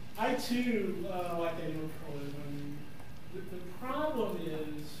 I too like anarcho-capitalism. The problem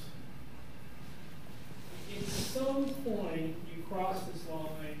is, at some point, you cross this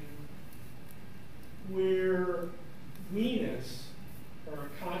line where we-ness, or a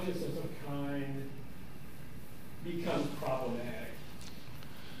consciousness of kind, becomes problematic.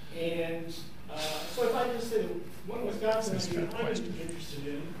 And so if I just say one Wisconsin idea I'm interested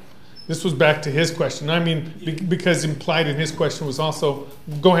in. This was back to his question. I mean, because implied in his question was also,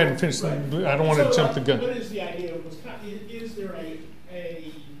 go ahead and finish. Right. I don't want to jump the gun. What is the idea of Wisconsin? Is there an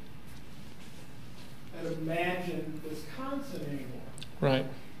imagined Wisconsin anymore? Right.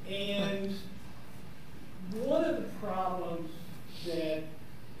 And one of the problems that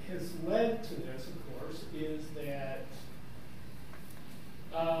has led to this, of course, is that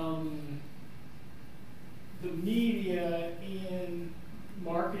the media and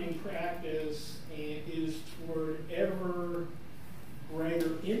marketing practice is toward ever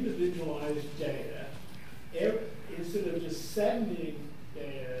greater individualized data. Instead of just sending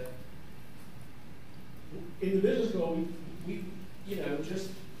data, in the business world, we you know, just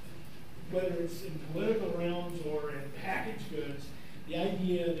whether it's in political realms or in packaged goods, the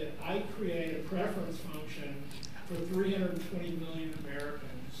idea that I create a preference function for 320 million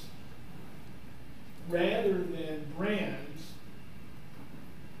Americans rather than brands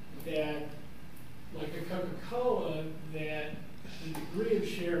that, like a Coca-Cola, that the degree of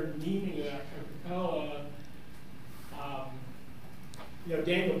shared meaning of that Coca-Cola, you know,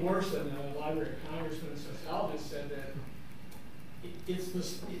 Daniel Morrison, the Library of Congress and sociologist, said that it's the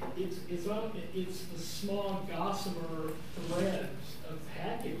small gossamer threads of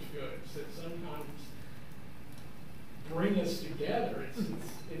packaged goods that sometimes bring us together.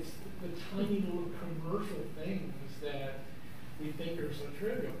 It's the tiny little commercial things that we think are so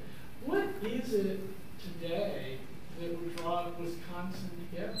trivial. What is it today that would draw Wisconsin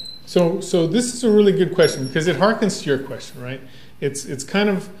together? So this is a really good question because it harkens to your question, right? it's kind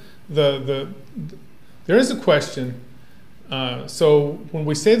of there is a question. So when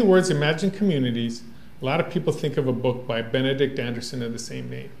we say the words imagine communities, a lot of people think of a book by Benedict Anderson of the same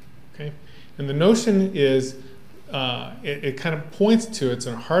name. Okay, and the notion is it kind of points to, it's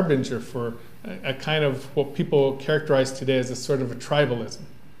a harbinger for a kind of what people characterize today as a sort of a tribalism,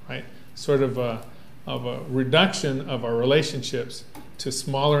 right? Sort of a reduction of our relationships to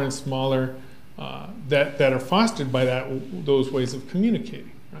smaller and smaller that are fostered by those ways of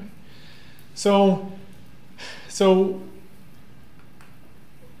communicating, right? So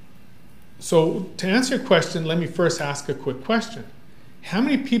to answer your question, let me first ask a quick question. How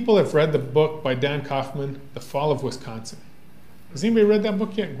many people have read the book by Dan Kaufman, The Fall of Wisconsin? Has anybody read that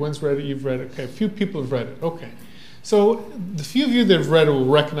book yet? Gwen's read it, you've read it. Okay, a few people have read it. Okay. So the few of you that have read it will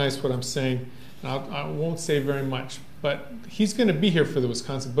recognize what I'm saying. And I won't say very much, but he's going to be here for the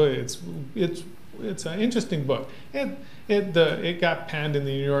Wisconsin book. It's an interesting book. It got panned in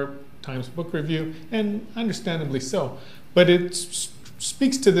the New York Times Book Review, and understandably so. But it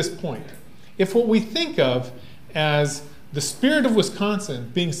speaks to this point. If what we think of as the spirit of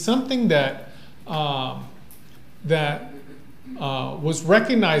Wisconsin being something that was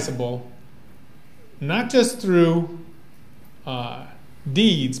recognizable not just through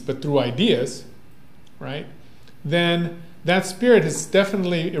deeds, but through ideas, right? Then that spirit has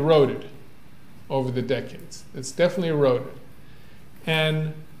definitely eroded over the decades. It's definitely eroded.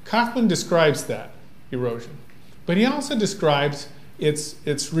 And Kaufman describes that erosion. But he also describes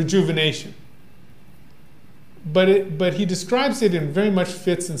its rejuvenation. But he describes it in very much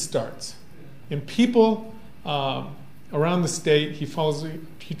fits and starts. In people around the state, he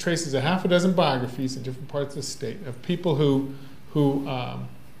traces a half a dozen biographies in different parts of the state of people who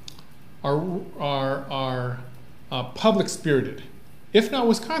are public spirited, if not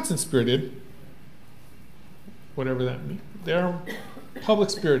Wisconsin spirited, whatever that means. They're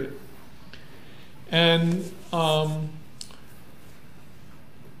public spirited, and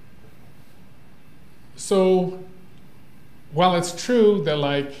so while it's true that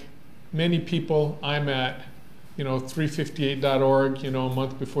like many people, I'm at 358.org, a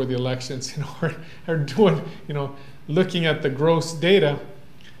month before the elections, are doing, looking at the gross data.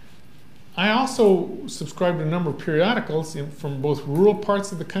 I also subscribe to a number of periodicals from both rural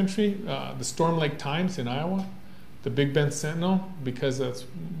parts of the country, the Storm Lake Times in Iowa, the Big Bend Sentinel, because that's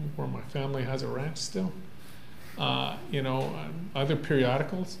where my family has a ranch still, other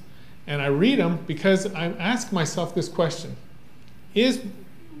periodicals. And I read them because I ask myself this question: is,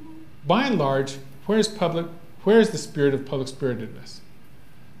 by and large, where is the spirit of public spiritedness?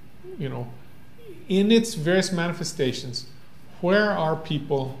 In its various manifestations, where are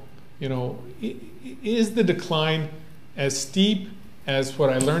people, is the decline as steep as what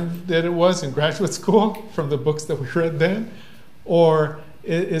I learned that it was in graduate school from the books that we read then? Or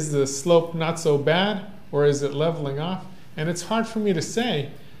is the slope not so bad? Or is it leveling off? And it's hard for me to say,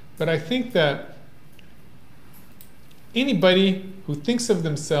 but I think that anybody who thinks of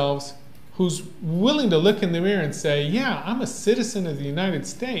themselves, who's willing to look in the mirror and say, yeah, I'm a citizen of the United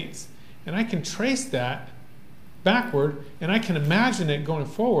States, and I can trace that backward, and I can imagine it going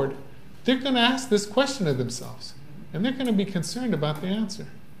forward, they're going to ask this question of themselves, and they're going to be concerned about the answer.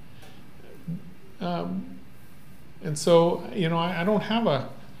 And so, I don't have a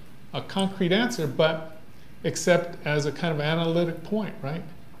concrete answer, but except as a kind of analytic point, right?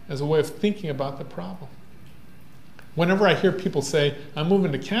 As a way of thinking about the problem. Whenever I hear people say, I'm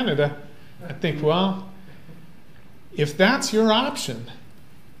moving to Canada, I think, well, if that's your option,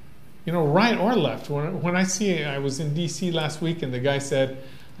 right or left. When I see, I was in D.C. last week, and the guy said,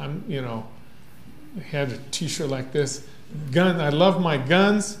 he had a T-shirt like this, I love my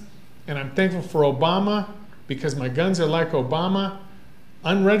guns, and I'm thankful for Obama because my guns are like Obama,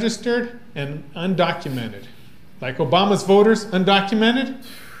 unregistered and undocumented. Like Obama's voters, undocumented.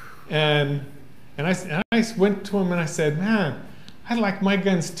 And I went to him and I said, man, I like my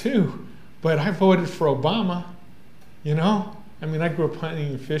guns too, but I voted for Obama, I grew up hunting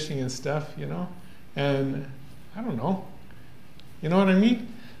and fishing and stuff, and I don't know. You know what I mean?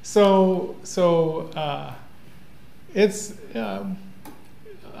 So it's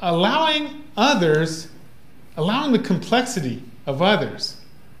allowing the complexity of others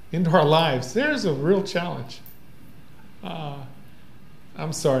into our lives. There's a real challenge.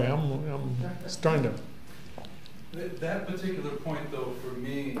 I'm sorry, I'm starting to. That particular point, though, for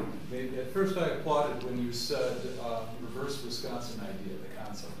me, at first I applauded when you said reverse Wisconsin idea, the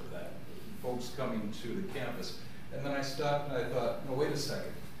concept of that, folks coming to the campus. And then I stopped and I thought, no, wait a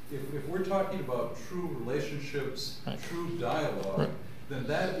second. If we're talking about true relationships, right, true dialogue, right, then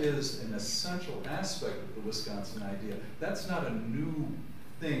that is an essential aspect of the Wisconsin idea. That's not a new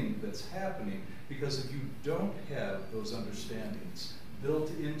thing that's happening, because if you don't have those understandings built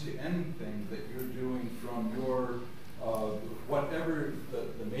into anything that you're doing from your whatever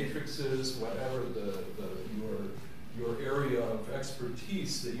the matrix is, whatever your area of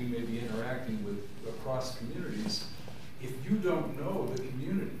expertise that you may be interacting with across communities, if you don't know the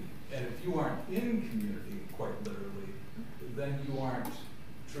community, and if you aren't in community, quite literally, then you aren't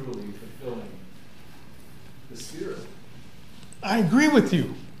truly fulfilling the spirit. I agree with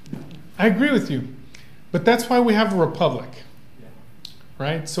you. I agree with you. But that's why we have a republic. Yeah.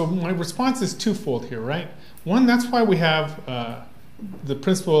 Right? So my response is twofold here, right? One, that's why we have the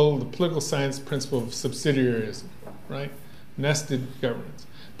political science principle of subsidiarism, right? Nested governance.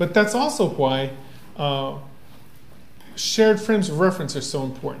 But that's also why shared frames of reference are so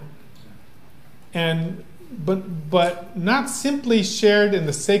important. But not simply shared in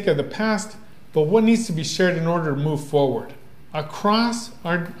the sake of the past, but what needs to be shared in order to move forward. Across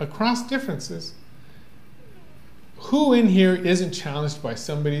differences, who in here isn't challenged by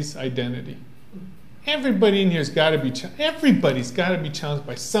somebody's identity? Everybody in here has got to be everybody's got to be challenged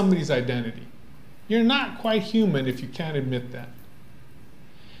by somebody's identity. You're not quite human if you can't admit that.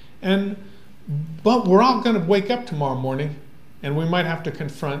 But we're all going to wake up tomorrow morning, and we might have to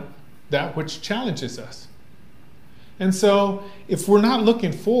confront that which challenges us. And so if we're not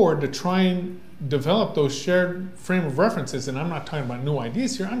looking forward to try and develop those shared frame of references, and I'm not talking about new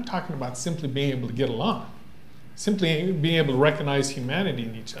ideas here, I'm talking about simply being able to get along, simply being able to recognize humanity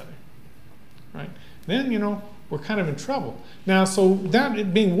in each other, right? Then, we're kind of in trouble. Now, so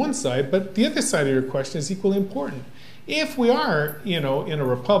that being one side, but the other side of your question is equally important. If we are, in a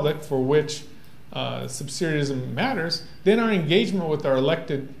republic for which subsidiarism matters, then our engagement with our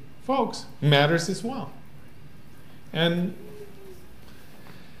elected folks matters as well. And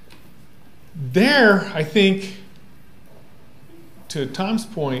there, I think, to Tom's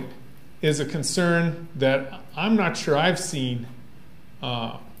point, is a concern that I'm not sure I've seen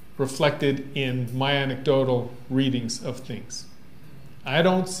reflected in my anecdotal readings of things. I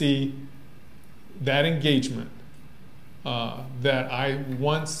don't see that engagement that I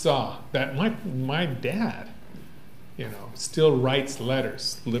once saw. That my dad, still writes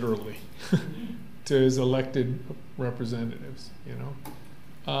letters, literally, to his elected representatives.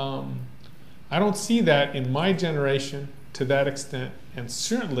 I don't see that in my generation to that extent, and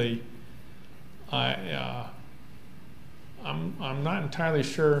certainly I'm not entirely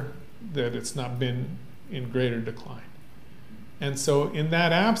sure that it's not been in greater decline. And so in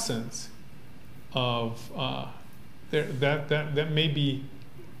that absence of that may be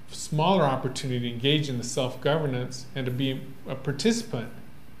smaller opportunity to engage in the self-governance and to be a participant,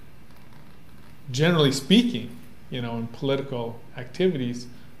 generally speaking, in political activities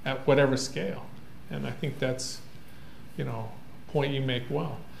at whatever scale. And I think that's, a point you make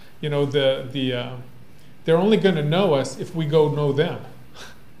well. They're only going to know us if we go know them,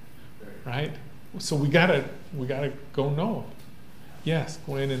 right? So we gotta go know them. Yes,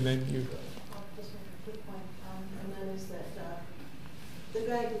 Gwen, and then you. I'll just make a quick point, and that is that the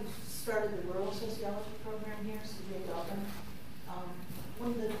guy who started the rural sociology program here, C.J. Dalton,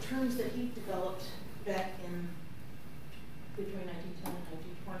 one of the terms that he developed back in between 1910 and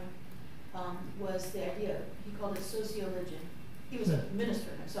 1920 was the idea, he called it sociologion. He was a minister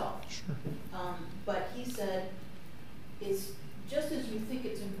himself. Sure. But he said, it's just as you think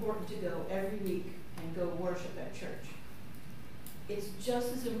it's important to go every week and go worship at church, it's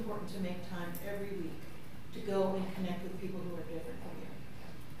just as important to make time every week to go and connect with people who are different from you.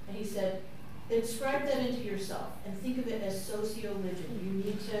 And he said, inscribe that into yourself and think of it as sociologion.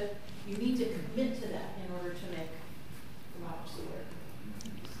 You need to commit to that in order to make democracy work.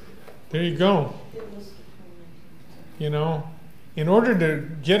 There you go. It was between 1910. In order to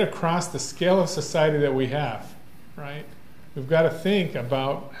get across the scale of society that we have, right, we've got to think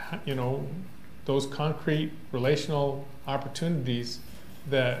about, those concrete relational opportunities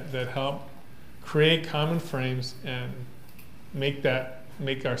that help create common frames and make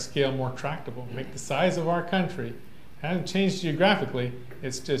our scale more tractable, make the size of our country. It hasn't changed geographically,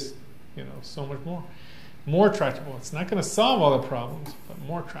 it's just, so much more tractable. It's not going to solve all the problems, but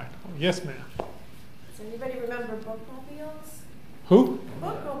more tractable. Yes, ma'am. Does anybody remember bookmobiles? Who?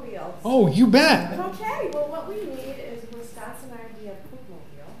 Bookmobiles. Oh, you bet. Okay, well what we need is a Wisconsin idea of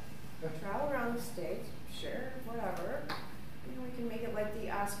bookmobile. Travel around the state, share whatever. We can make it like the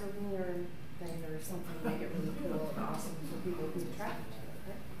Oscar Wiener thing or something, make it really cool and awesome for people who travel to it,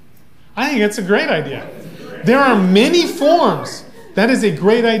 right? I think it's a great idea. There are many forms. That is a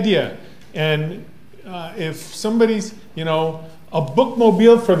great idea. And if somebody's, a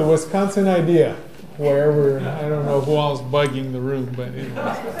bookmobile for the Wisconsin idea. Wherever, I don't know who else is bugging the room, but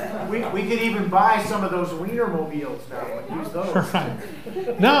anyway. We could even buy some of those Wienermobiles now and use those.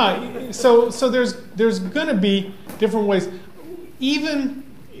 Right. No, so there's going to be different ways. Even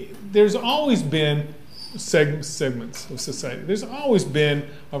there's always been segments of society. There's always been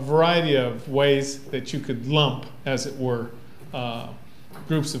a variety of ways that you could lump, as it were,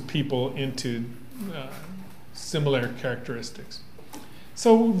 groups of people into similar characteristics.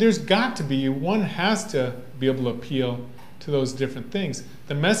 So there's got to be, one has to be able to appeal to those different things.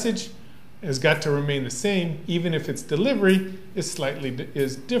 The message has got to remain the same, even if its delivery is different.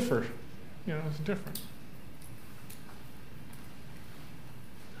 It's different.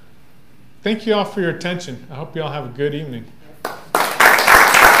 Thank you all for your attention. I hope you all have a good evening.